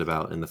passionate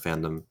about in the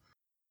fandom,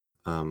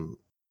 um,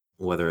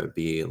 whether it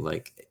be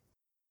like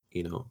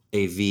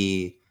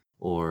AV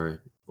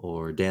or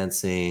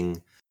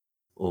dancing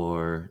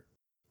or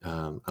I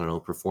don't know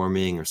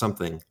performing or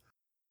something,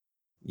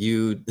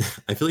 you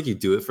I feel like you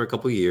do it for a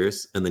couple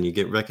years and then you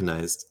get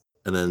recognized,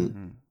 and then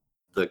Hmm.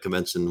 the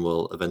convention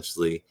will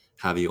eventually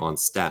have you on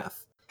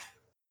staff.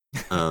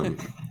 And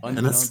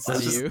Unbeknownst that's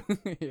to just you.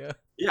 Yeah.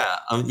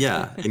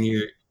 yeah, and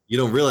you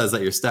don't realize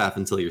that you're staff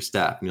until you're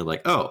staff, and you're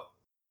like, oh,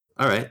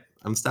 all right,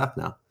 I'm staff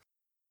now.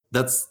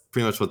 That's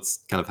pretty much what's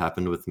kind of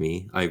happened with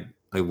me. I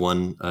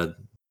won a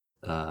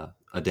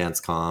dance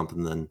comp,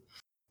 and then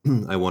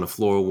I won a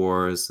Floor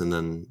Wars, and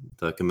then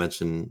the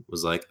convention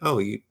was like,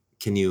 "Oh,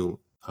 can you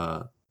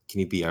uh, can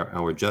you be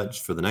our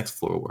judge for the next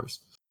Floor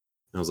Wars?"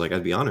 And I was like,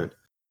 "I'd be honored."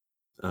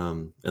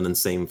 And then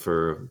same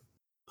for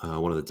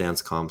one of the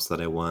dance comps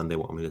that I won. They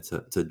want me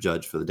to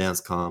judge for the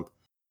dance comp.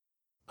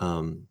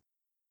 Um,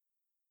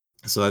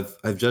 so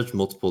I've judged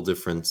multiple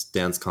different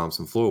dance comps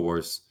and Floor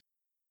Wars,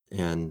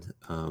 and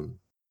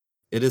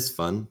it is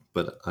fun.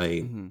 But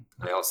Mm-hmm.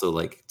 I also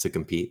like to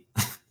compete.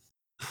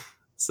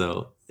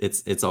 So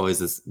it's always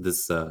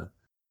this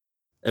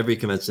every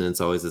convention.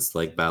 It's always this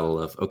like battle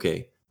of,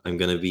 okay, I'm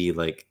gonna be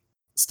like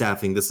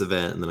staffing this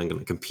event, and then I'm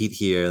gonna compete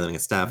here, and then I'm gonna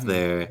staff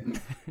there,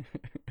 Mm-hmm.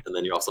 and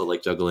then you're also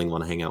like juggling,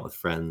 want to hang out with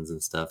friends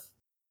and stuff.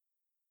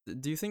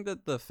 Do you think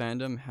that the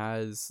fandom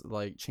has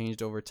like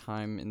changed over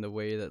time in the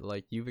way that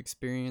like you've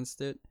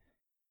experienced it?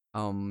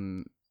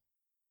 Um,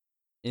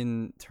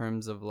 in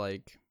terms of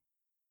like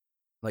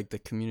the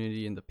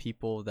community and the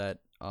people that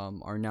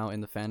are now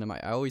in the fandom.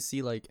 I always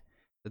see like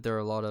that there are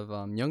a lot of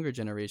younger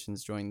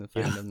generations joining the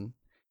Yeah, fandom.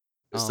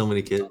 there's so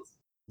many Um, kids.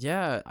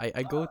 yeah,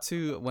 I go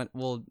to when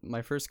well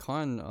my first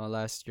con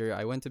last year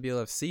I went to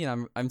BLFC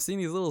and I'm seeing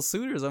these little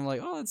suitors. I'm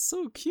like, oh, it's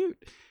so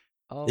cute.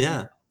 Um,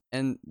 Yeah.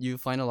 and you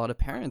find a lot of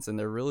parents and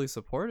they're really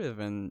supportive,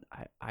 and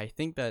I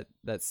think that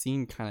that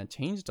scene kind of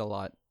changed a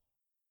lot.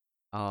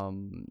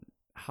 Um,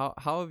 how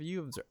have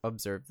you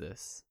observed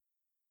this?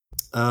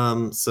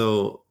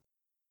 So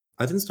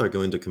I didn't start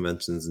going to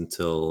conventions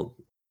until,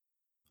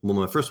 well,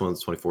 my first one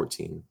was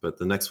 2014, but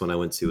the next one I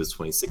went to was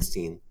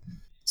 2016.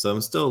 So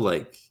I'm still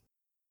like,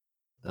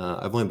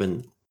 I've only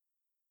been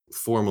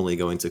formally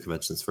going to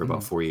conventions for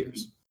about Mm-hmm. 4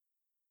 years.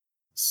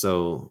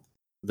 So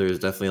there's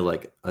definitely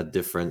like a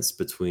difference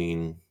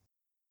between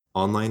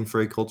online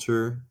furry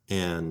culture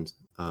and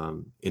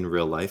in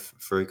real life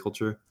furry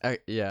culture.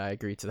 Yeah, I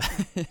agree to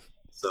that.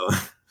 So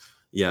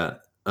yeah.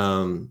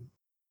 Um,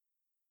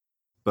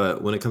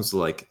 but when it comes to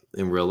like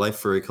in real life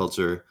furry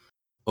culture,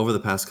 over the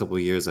past couple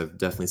of years, I've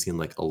definitely seen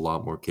like a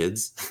lot more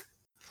kids.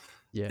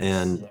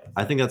 And Yes.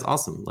 I think that's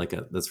awesome. Like,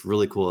 that's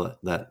really cool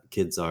that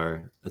kids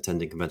are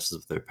attending conventions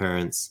with their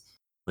parents.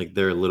 Like,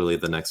 they're literally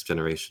the next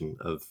generation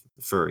of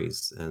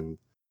furries, and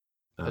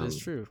That is um,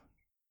 true.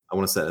 I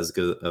want to set as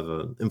good of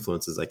an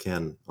influence as I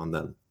can on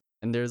them.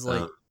 And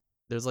Um,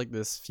 there's like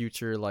this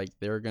future like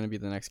they're going to be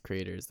the next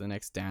creators, the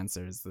next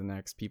dancers, the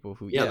next people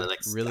who yeah, yeah, the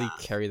next really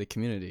carry the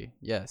community.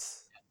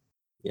 Yes.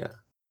 yeah.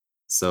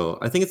 So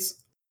I think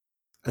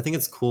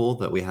it's cool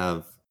that we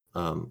have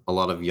a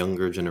lot of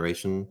younger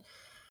generation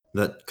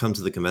that come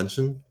to the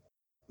convention,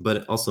 but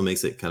it also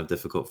makes it kind of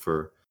difficult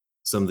for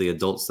some of the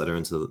adults that are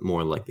into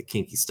more like the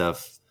kinky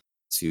stuff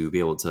to be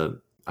able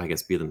to, I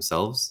guess, be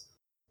themselves.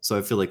 So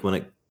I feel like when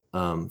it,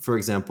 for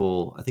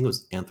example, I think it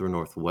was Anthro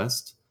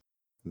Northwest,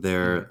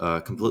 they're Mhm.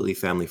 a completely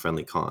family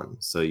friendly con.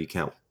 So you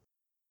can't,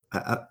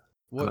 I,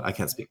 What I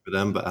can't speak for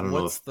them, but I don't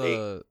know what's if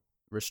they, the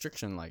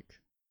restriction like?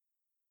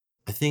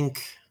 I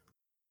think,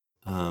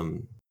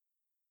 um,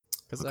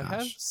 Cuz oh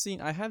gosh.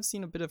 I have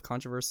seen a bit of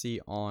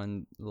controversy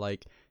on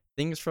like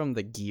things from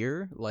the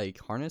gear, like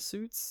harness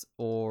suits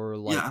or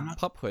Yeah, like I'm not,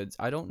 pup hoods.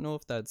 I don't know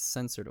if that's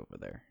censored over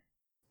there.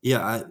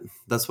 yeah,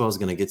 that's what I was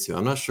going to get to.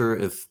 I'm not sure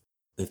if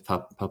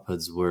pup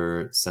hoods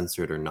were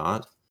censored or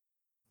not.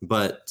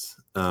 But,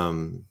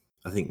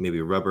 I think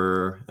maybe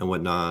rubber and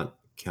whatnot,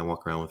 can't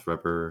walk around with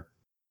rubber,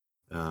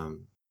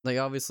 um, Like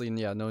obviously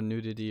yeah, no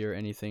nudity or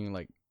anything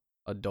like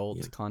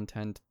yeah. adult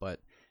content,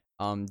 but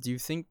do you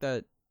think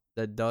that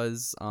that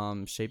does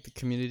shape the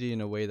community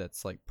in a way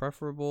that's like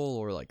preferable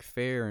or like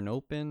fair and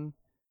open?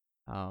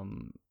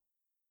 um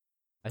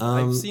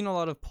I've Um, seen a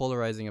lot of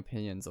polarizing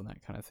opinions on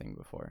that kind of thing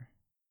before.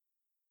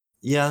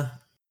 yeah,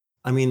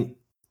 I mean,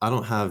 I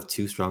don't have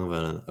too strong of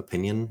an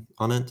opinion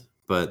on it,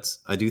 but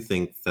I do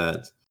think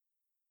that,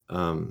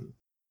 um,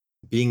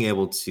 being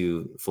able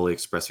to fully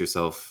express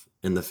yourself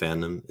in the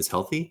fandom is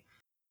healthy,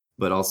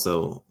 but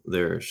also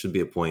there should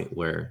be a point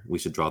where we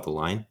should draw the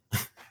line.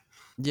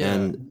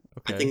 Yeah, And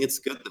I okay. think it's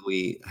good that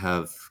we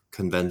have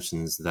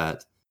conventions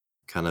that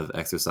kind of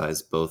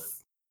exercise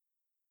both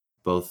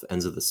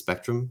ends of the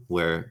spectrum,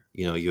 where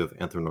you have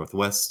Anthro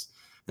Northwest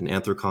and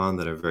Anthrocon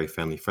that are very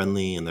family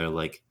friendly, and they're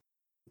like,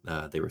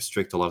 they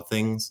restrict a lot of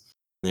things.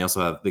 And they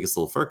also have Biggest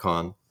Little Fur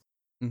Con,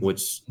 Hmm.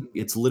 which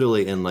it's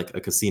literally in like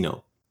a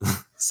casino.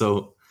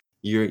 So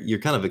you're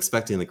kind of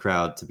expecting the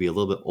crowd to be a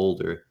little bit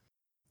older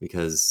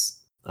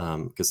because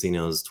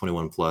casinos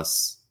 21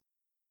 plus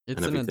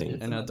and It's everything.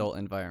 an adult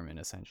environment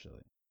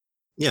essentially.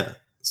 Yeah.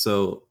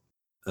 So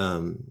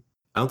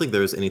I don't think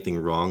there's anything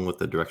wrong with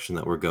the direction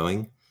that we're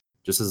going,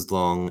 just as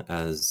long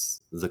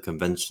as the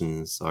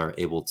conventions are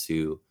able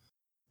to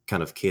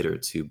kind of cater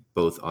to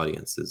both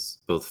audiences,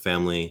 both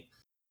family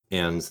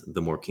and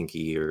the more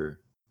kinky,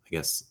 or I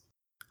guess,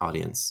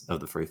 audience of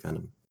the furry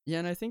fandom. Yeah,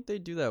 and I think they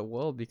do that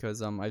well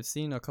because I've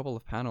seen a couple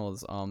of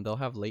panels. They'll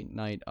have late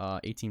night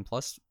 18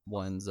 plus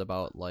ones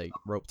about like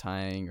rope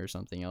tying or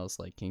something else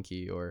like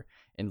kinky or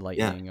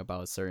Yeah. enlightening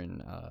about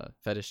certain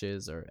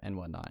fetishes or and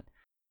whatnot.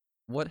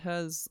 What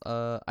has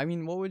I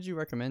mean, what would you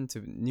recommend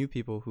to new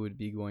people who would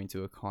be going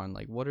to a con?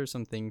 Like what are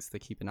some things to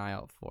keep an eye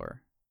out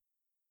for?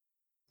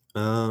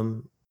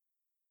 Um,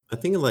 I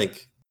think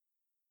like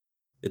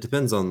it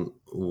depends on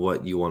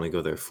what you want to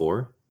go there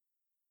for.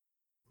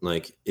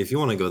 Like if you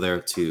want to go there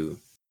to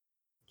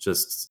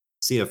just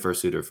see a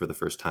fursuiter for the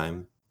first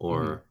time,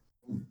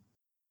 Mm-hmm.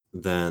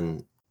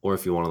 then or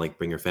if you want to like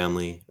bring your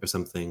family or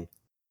something,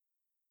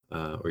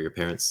 or your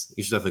parents,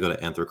 you should definitely go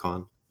to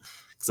Anthrocon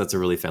because that's a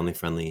really family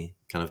friendly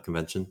kind of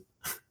convention.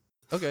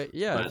 Okay,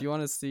 yeah, if But you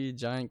want to see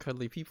giant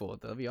cuddly people,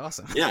 that'd be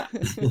awesome. yeah,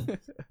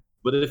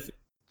 but if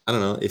I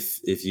don't know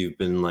if you've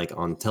been like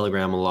on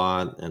Telegram a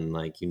lot and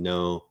like I don't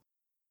know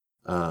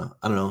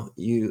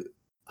I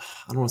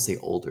don't want to say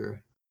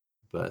older,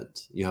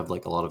 but you have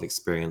like a lot of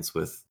experience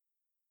with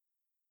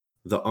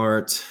the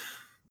art.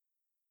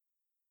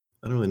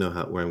 I don't really know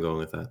where I'm going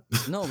with that.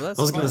 No, but I that's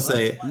was gonna fine.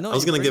 say No, I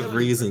was you gonna bring give up a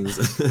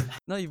reasons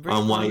no, you bring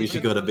on up a why really you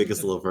should good go to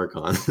Biggest Little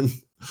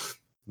Furcon,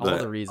 all the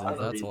but reasons.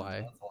 That's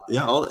why.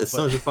 yeah, it's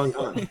But such a fun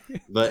con.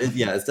 But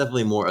yeah, it's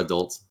definitely more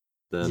adult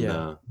than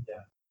yeah,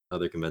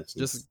 other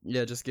conventions.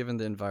 just given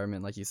the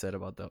environment, like you said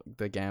about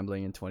the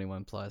gambling and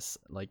 21 plus,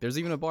 like there's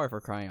even a bar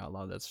for crying out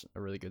loud. That's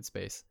a really good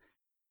space.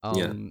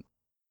 Yeah. Um,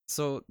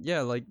 so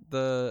yeah, like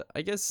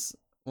I guess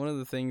one of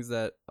the things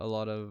that a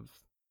lot of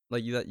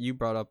like that you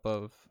brought up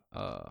of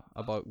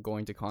about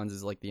going to cons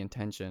is like the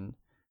intention.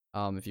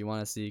 If you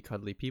want to see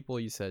cuddly people,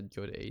 you said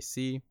go to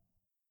AC.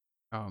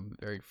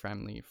 Very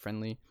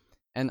friendly.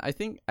 And I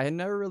think I had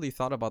never really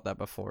thought about that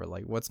before.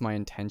 Like, what's my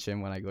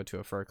intention when I go to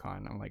a fur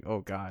con? I'm like, oh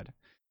god.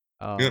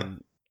 Yeah.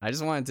 I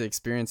just wanted to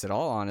experience it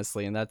all,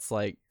 honestly, and that's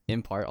like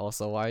in part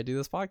also why I do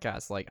this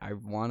podcast. Like, I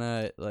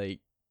wanna like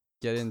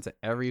get into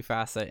every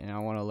facet, and I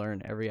want to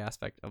learn every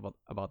aspect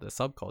about this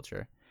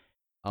subculture.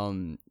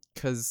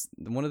 Because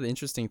one of the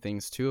interesting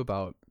things too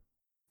about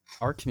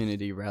our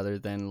community, rather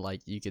than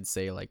like you could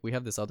say like we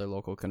have this other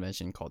local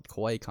convention called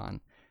KawaiiCon.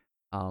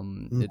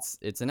 Mm,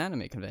 It's an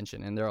anime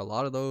convention, and there are a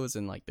lot of those,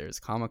 and like there's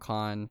Comic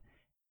Con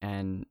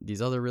and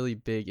these other really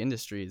big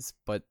industries,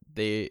 but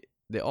they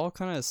all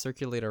kind of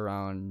circulate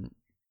around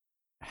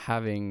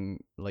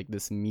having like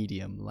this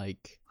medium.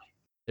 Like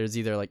there's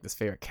either like this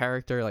favorite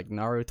character like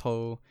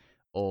Naruto,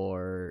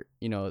 or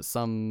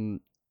some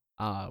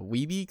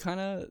weeby kind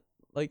of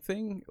like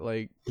thing.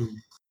 Like mm,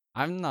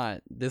 I'm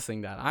not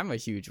dissing that. I'm a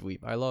huge weeb.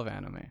 I love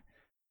anime,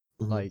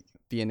 mhm. like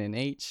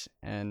BNNH,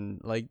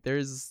 and like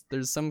there's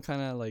some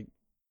kind of like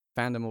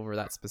fandom over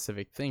that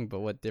specific thing, but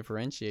what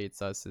differentiates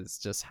us is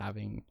just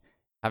having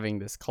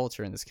this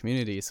culture and this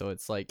community. So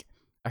it's like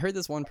I heard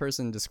this one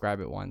person describe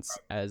it once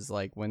as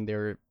like when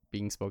they're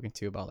being spoken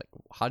to about like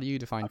how do you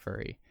define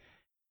furry,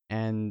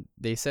 and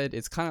they said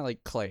it's kind of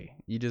like clay.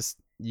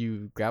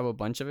 You grab a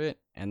bunch of it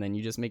and then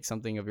you just make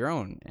something of your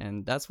own,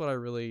 and that's what I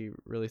really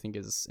think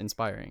is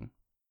inspiring.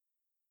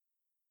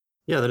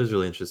 Yeah, that is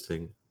really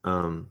interesting.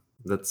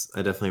 That's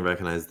I definitely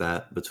recognize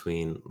that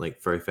between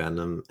like furry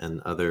fandom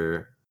and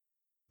other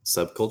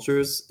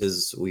subcultures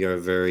is we are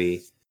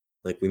very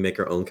like we make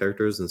our own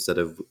characters instead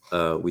of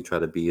we try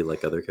to be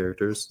like other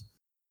characters.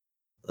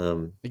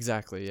 Um,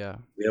 Exactly, yeah.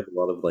 we have a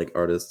lot of like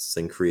artists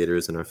and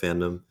creators in our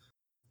fandom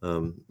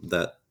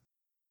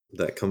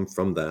that come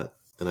from that,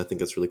 and I think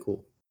that's really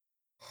cool.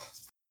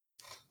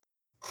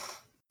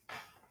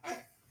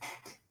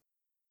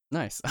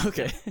 Nice.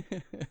 Okay.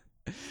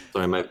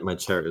 Sorry, my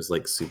chair is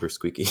like super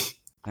squeaky.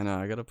 I know,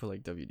 I gotta put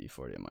like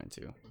WD-40 in mine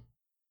too.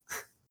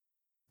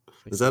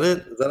 Is Fix that it.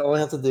 it? Is that all I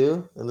have to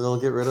do? And then I'll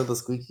get rid of the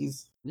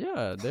squeakies?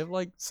 Yeah, they have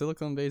like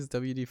silicone based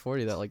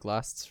WD-40 that like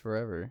lasts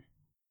forever.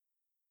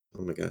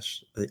 Oh my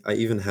gosh. I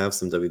even have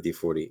some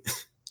WD-40.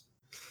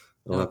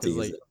 I'll No, have to because use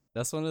like it.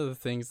 that's one of the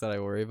things that I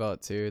worry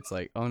about too. It's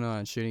like, oh no,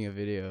 I'm shooting a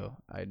video.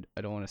 I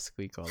don't want to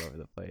squeak all over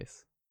the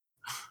place.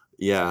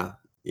 Yeah,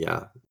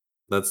 yeah.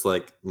 That's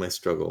like my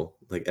struggle.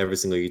 Like every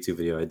single YouTube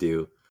video I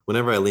do,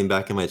 whenever I lean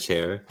back in my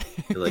chair,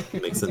 it like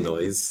makes a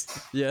noise.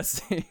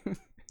 Yes,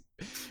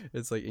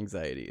 it's like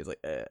anxiety. It's like,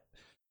 eh.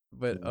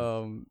 But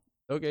Mm,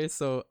 okay.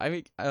 So I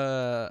mean,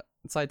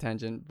 side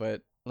tangent,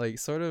 but like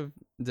sort of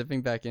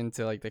dipping back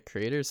into like the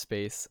creator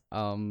space.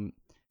 yeah.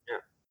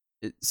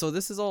 So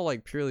this is all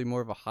like purely more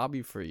of a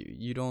hobby for you.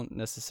 You don't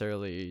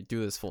necessarily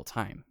do this full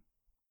time.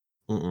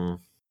 Mm-mm.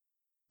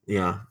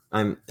 Yeah.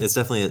 It's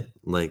definitely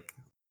like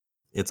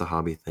it's a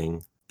hobby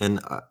thing. And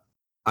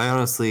I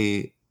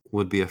honestly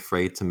would be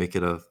afraid to make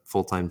it a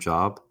full-time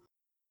job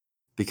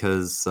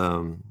because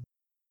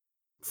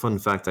fun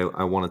fact,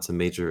 I wanted to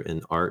major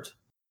in art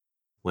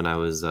when I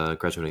was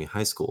graduating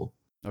high school.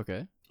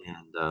 Okay.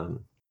 And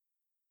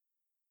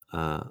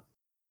uh,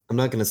 I'm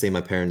not gonna say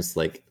my parents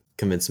like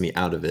convinced me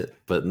out of it,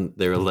 but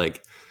they were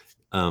like,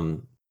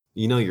 um,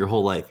 your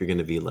whole life you're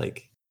gonna be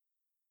like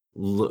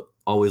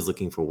always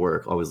looking for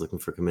work, always looking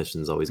for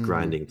commissions, always Mm-hmm.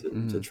 grinding to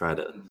Mm-hmm. try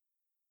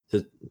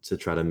to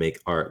try to make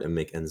art and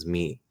make ends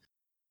meet.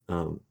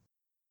 Um,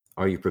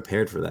 are you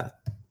prepared for that?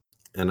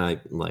 And I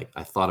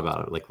thought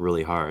about it like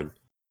really hard.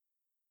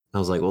 I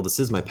was like, well, this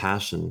is my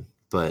passion,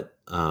 but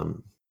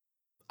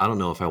I don't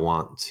know if I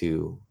want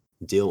to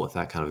deal with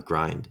that kind of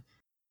grind.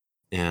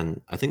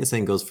 And I think the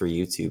same goes for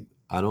YouTube.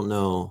 I don't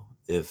know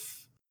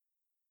if,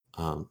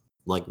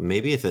 like,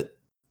 maybe if it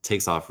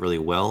takes off really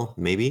well,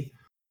 maybe.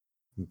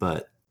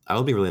 but I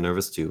would be really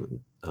nervous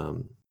to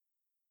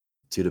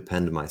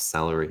depend my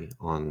salary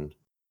on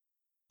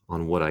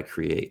what I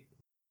create.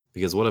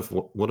 Because what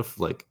if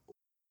like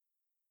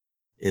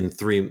in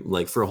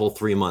for a whole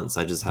 3 months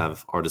I just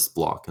have artist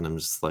block and I'm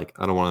just like,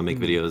 I don't want to make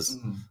Mhm.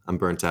 videos. I'm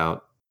burnt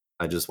out.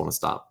 I just want to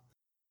stop.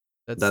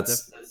 That's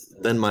def That's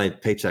Then my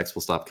paychecks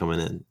will stop coming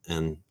in,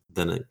 and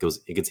then it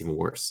gets even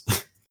worse.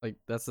 like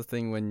that's the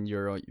thing when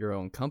you're your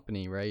own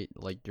company, right?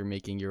 Like you're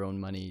making your own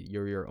money,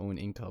 you're your own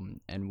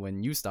income, and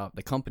when you stop,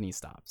 the company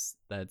stops.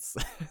 That's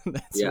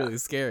that's Yeah. really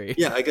scary.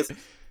 Yeah, I guess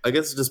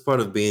it's just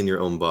part of being your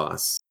own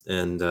boss.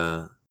 And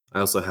I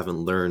also haven't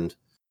learned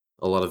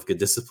a lot of good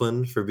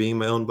discipline for being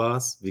my own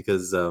boss,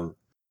 because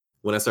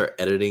when I start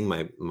editing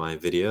my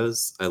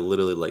videos, I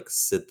literally like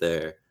sit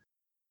there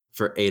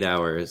for 8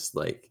 hours.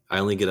 Like, I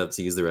only get up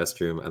to use the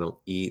restroom. I don't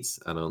eat.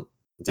 I don't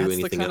do That's the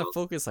anything kind of else.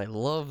 focus I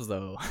love,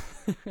 though.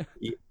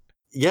 Y-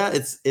 Yeah,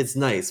 it's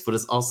nice, but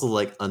it's also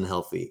like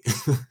unhealthy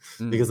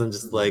because Mm. I'm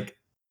just like,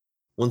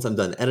 once I'm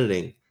done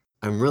editing,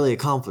 I'm really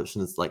accomplished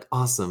and it's like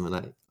awesome,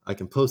 and I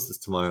can post this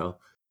tomorrow.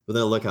 But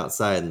then I look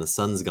outside and the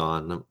sun's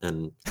gone,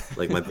 and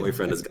like my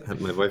boyfriend has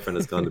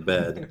gone to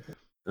bed.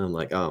 And I'm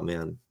like, oh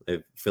man,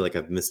 I feel like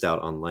I've missed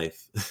out on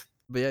life.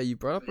 But yeah, you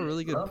brought up a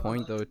really good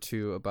point though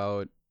too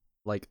about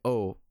like,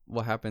 oh,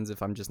 what happens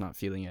if I'm just not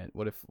feeling it?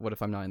 What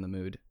if I'm not in the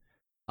mood?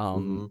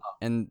 Hmm.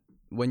 And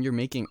when you're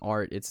making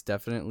art, it's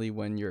definitely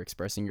when you're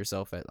expressing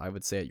yourself at, I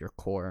would say, at your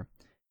core,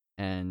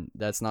 and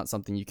that's not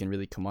something you can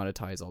really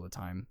commoditize all the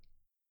time.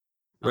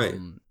 Right.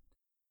 Um,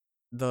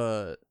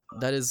 the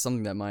that is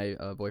something that my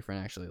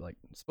boyfriend actually like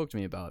spoke to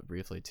me about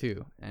briefly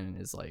too, and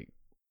is like,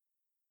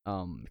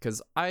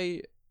 because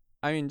I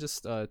mean,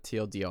 just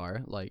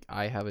TLDR, like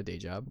I have a day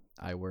job.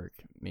 I work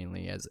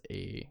mainly as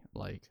a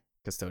like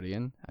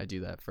custodian. I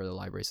do that for the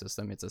library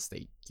system. It's a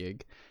state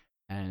gig,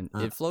 and Uh,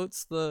 it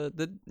floats the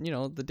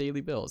the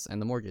daily bills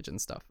and the mortgage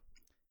and stuff.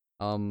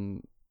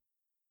 Um,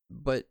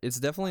 but it's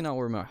definitely not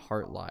where my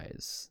heart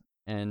lies,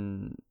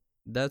 and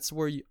that's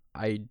where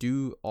I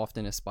do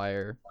often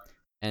aspire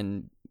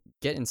and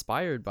get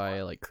inspired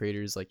by like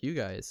creators like you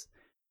guys,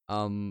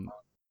 um,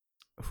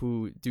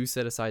 who do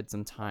set aside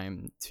some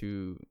time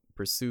to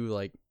pursue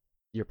like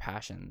your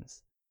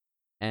passions,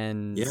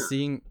 and yeah.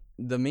 seeing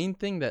the main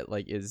thing that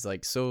like is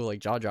like so like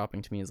jaw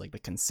dropping to me is like the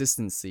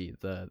consistency,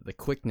 the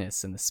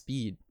quickness and the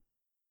speed,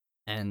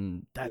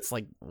 and that's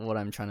like what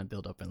I'm trying to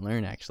build up and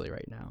learn actually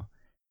right now.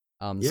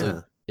 So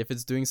Yeah. if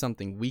it's doing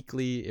something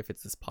weekly, if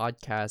it's this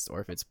podcast, or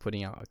if it's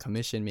putting out a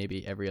commission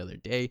maybe every other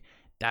day,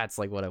 that's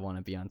like what I want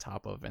to be on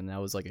top of, and that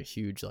was like a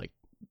huge like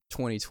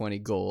 2020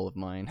 goal of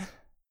mine.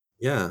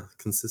 Yeah.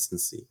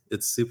 Consistency.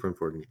 It's super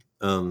important.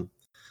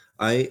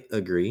 I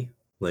agree.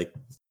 Like,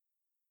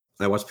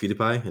 I watch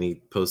PewDiePie and he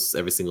posts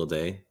every single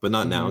day, but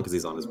not now Hmm. because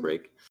he's on his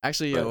break.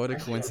 Actually, yeah, But what a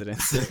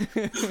coincidence.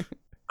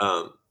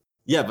 um,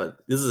 yeah, but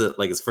this is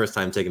like his first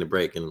time taking a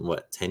break in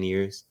what, 10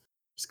 years?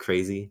 It's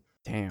crazy.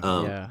 Damn,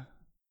 Um, yeah.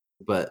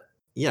 but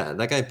yeah,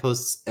 that guy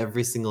posts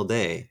every single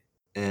day,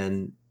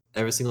 and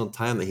every single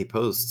time that he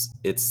posts,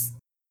 it's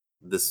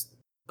this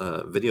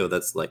video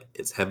that's like,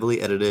 it's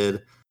heavily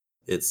edited,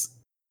 it's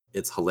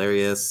it's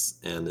hilarious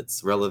and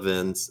it's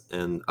relevant,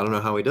 and I don't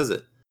know how he does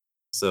it.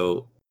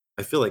 So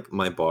I feel like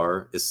my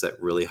bar is set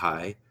really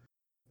high,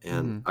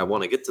 and Hmm. I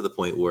want to get to the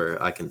point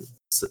where I can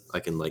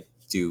like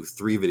do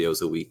 3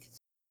 videos a week.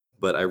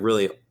 But I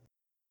really,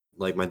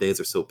 like, my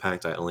days are so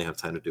packed, I only have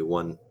time to do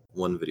one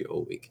video a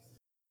week.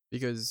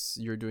 Because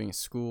you're doing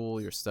school,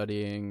 you're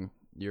studying,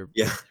 you're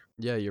Yeah.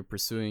 yeah, you're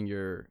pursuing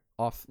your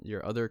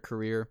other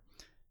career.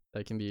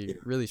 That can be Yeah.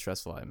 really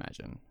stressful, I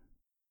imagine.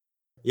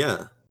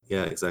 Yeah.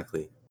 Yeah,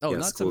 exactly. Oh, Yeah,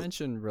 not to school.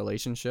 mention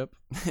relationship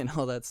and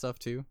all that stuff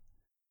too.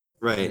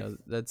 Right.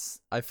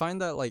 That's I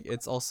find that like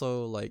it's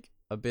also like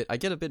a bit I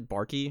get a bit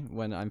barky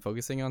when I'm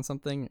focusing on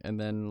something, and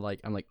then like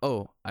I'm like,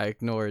 "Oh, I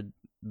ignored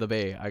the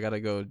bay. I got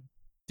to go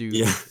do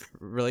Yeah.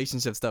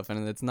 relationship stuff,"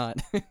 and it's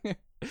not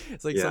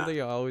it's like Yeah. something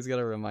I always got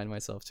to remind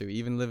myself to,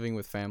 even living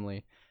with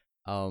family.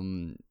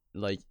 Um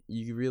like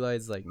you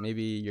realize like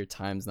maybe your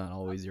time's not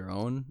always your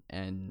own,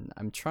 and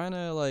I'm trying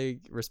to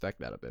like respect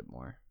that a bit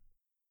more.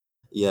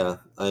 Yeah,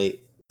 I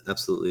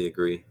absolutely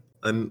agree.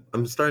 I'm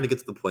starting to get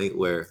to the point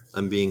where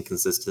I'm being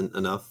consistent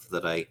enough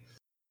that I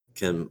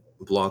can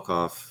block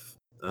off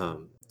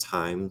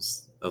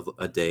times of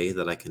a day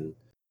that I can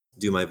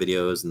do my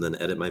videos and then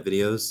edit my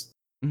videos,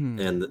 Mhm.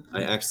 and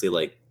I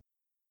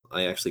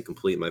actually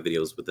complete my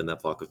videos within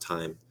that block of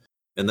time.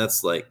 And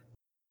that's like,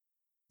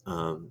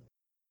 um,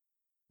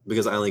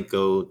 because I only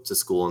go to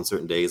school on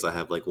certain days. I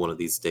have like one of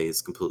these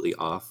days completely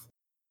off,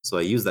 so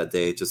I use that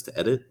day just to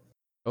edit.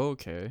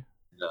 Okay.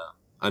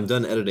 I'm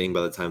done editing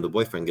by the time the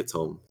boyfriend gets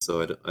home,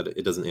 so it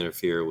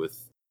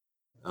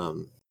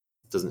um,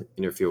 doesn't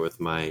interfere with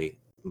my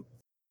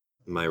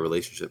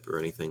relationship or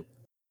anything.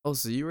 Oh,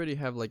 so you already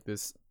have like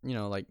this,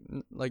 like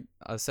like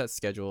a set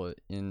schedule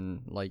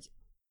in like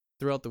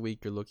throughout the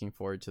week. You're looking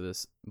forward to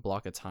this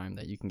block of time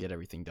that you can get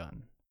everything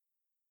done.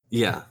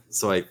 Yeah,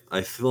 so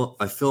I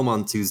film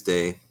on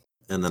Tuesday,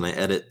 and then I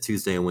edit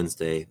Tuesday and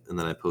Wednesday, and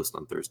then I post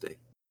on Thursday.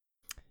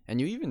 And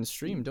you even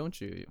stream,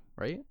 don't you?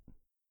 Right?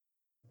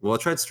 Well, I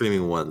tried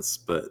streaming once,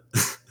 but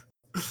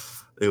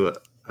it was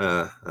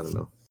I don't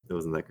know. It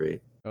wasn't that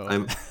great. Oh,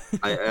 I'm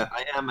okay.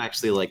 I am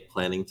actually like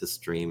planning to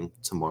stream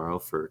tomorrow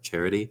for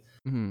charity,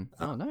 uh,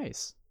 Oh,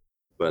 nice.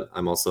 but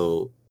I'm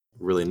also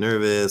really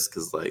nervous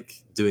because like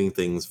doing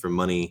things for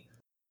money,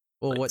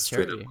 Well, like what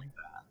straight up. charity?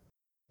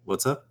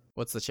 What's up?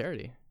 What's the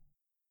charity?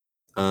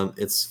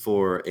 It's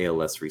for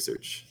ALS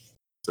research.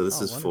 So this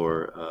Oh, is wonderful.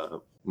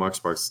 for Mark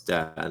Sparks'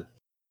 dad.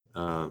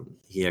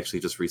 He actually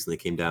just recently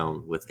came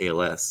down with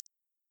ALS,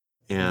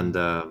 and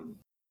Mm.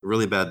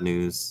 really bad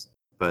news.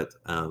 But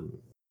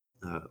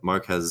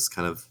Mark has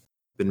kind of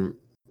been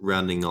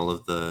rounding all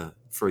of the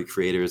furry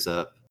creators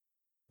up,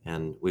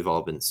 and we've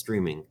all been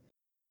streaming.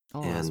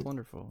 Oh, that's And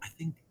wonderful. I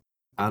think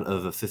out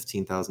of a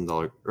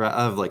 $15,000, or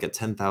out of like a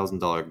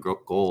 $10,000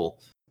 goal,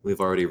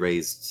 we've already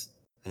raised,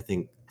 I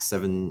think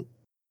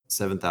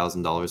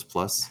 $7,000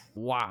 plus.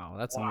 Wow,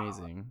 that's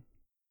amazing.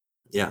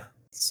 Yeah.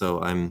 So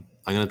I'm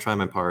gonna try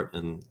my part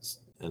and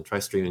try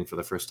streaming for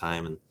the first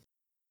time and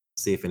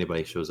see if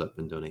anybody shows up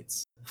and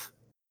donates.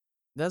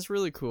 That's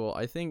really cool.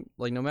 I think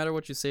like no matter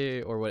what you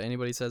say or what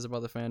anybody says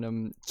about the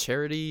fandom,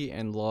 charity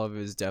and love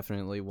is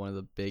definitely one of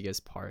the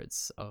biggest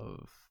parts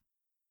of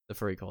the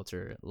furry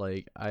culture.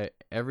 Like I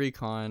every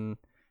con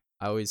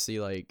I always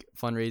see like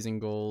fundraising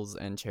goals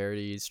and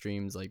charity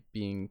streams like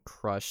being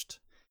crushed.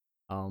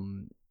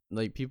 Um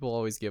like people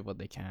always give what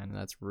they can, and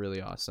that's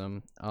really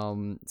awesome.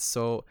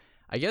 So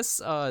I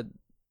guess I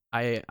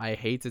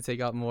hate to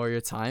take up more of your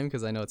time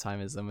because I know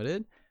time is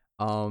limited.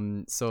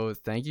 So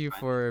thank you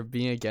for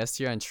being a guest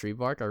here on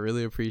TreeBark. I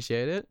really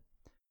appreciate it.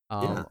 Yeah,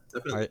 Um, are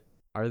definitely.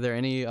 are there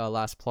any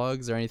last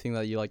plugs or anything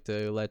that you like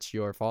to let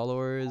your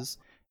followers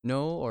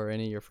know or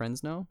any of your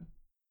friends know?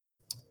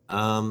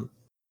 Um,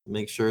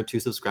 Make sure to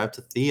subscribe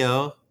to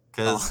Theo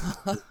because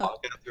Oh, his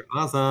podcasts are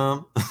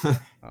awesome. oh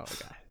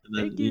god, and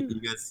then thank you.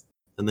 you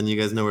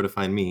guys know where to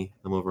find me.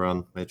 I'm over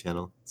on my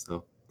channel.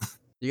 So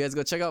You guys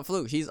go check out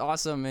Fluke. He's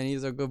awesome and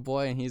he's a good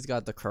boy and he's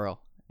got the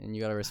curl, and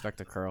you gotta respect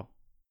the curl.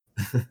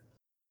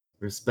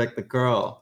 respect the girl.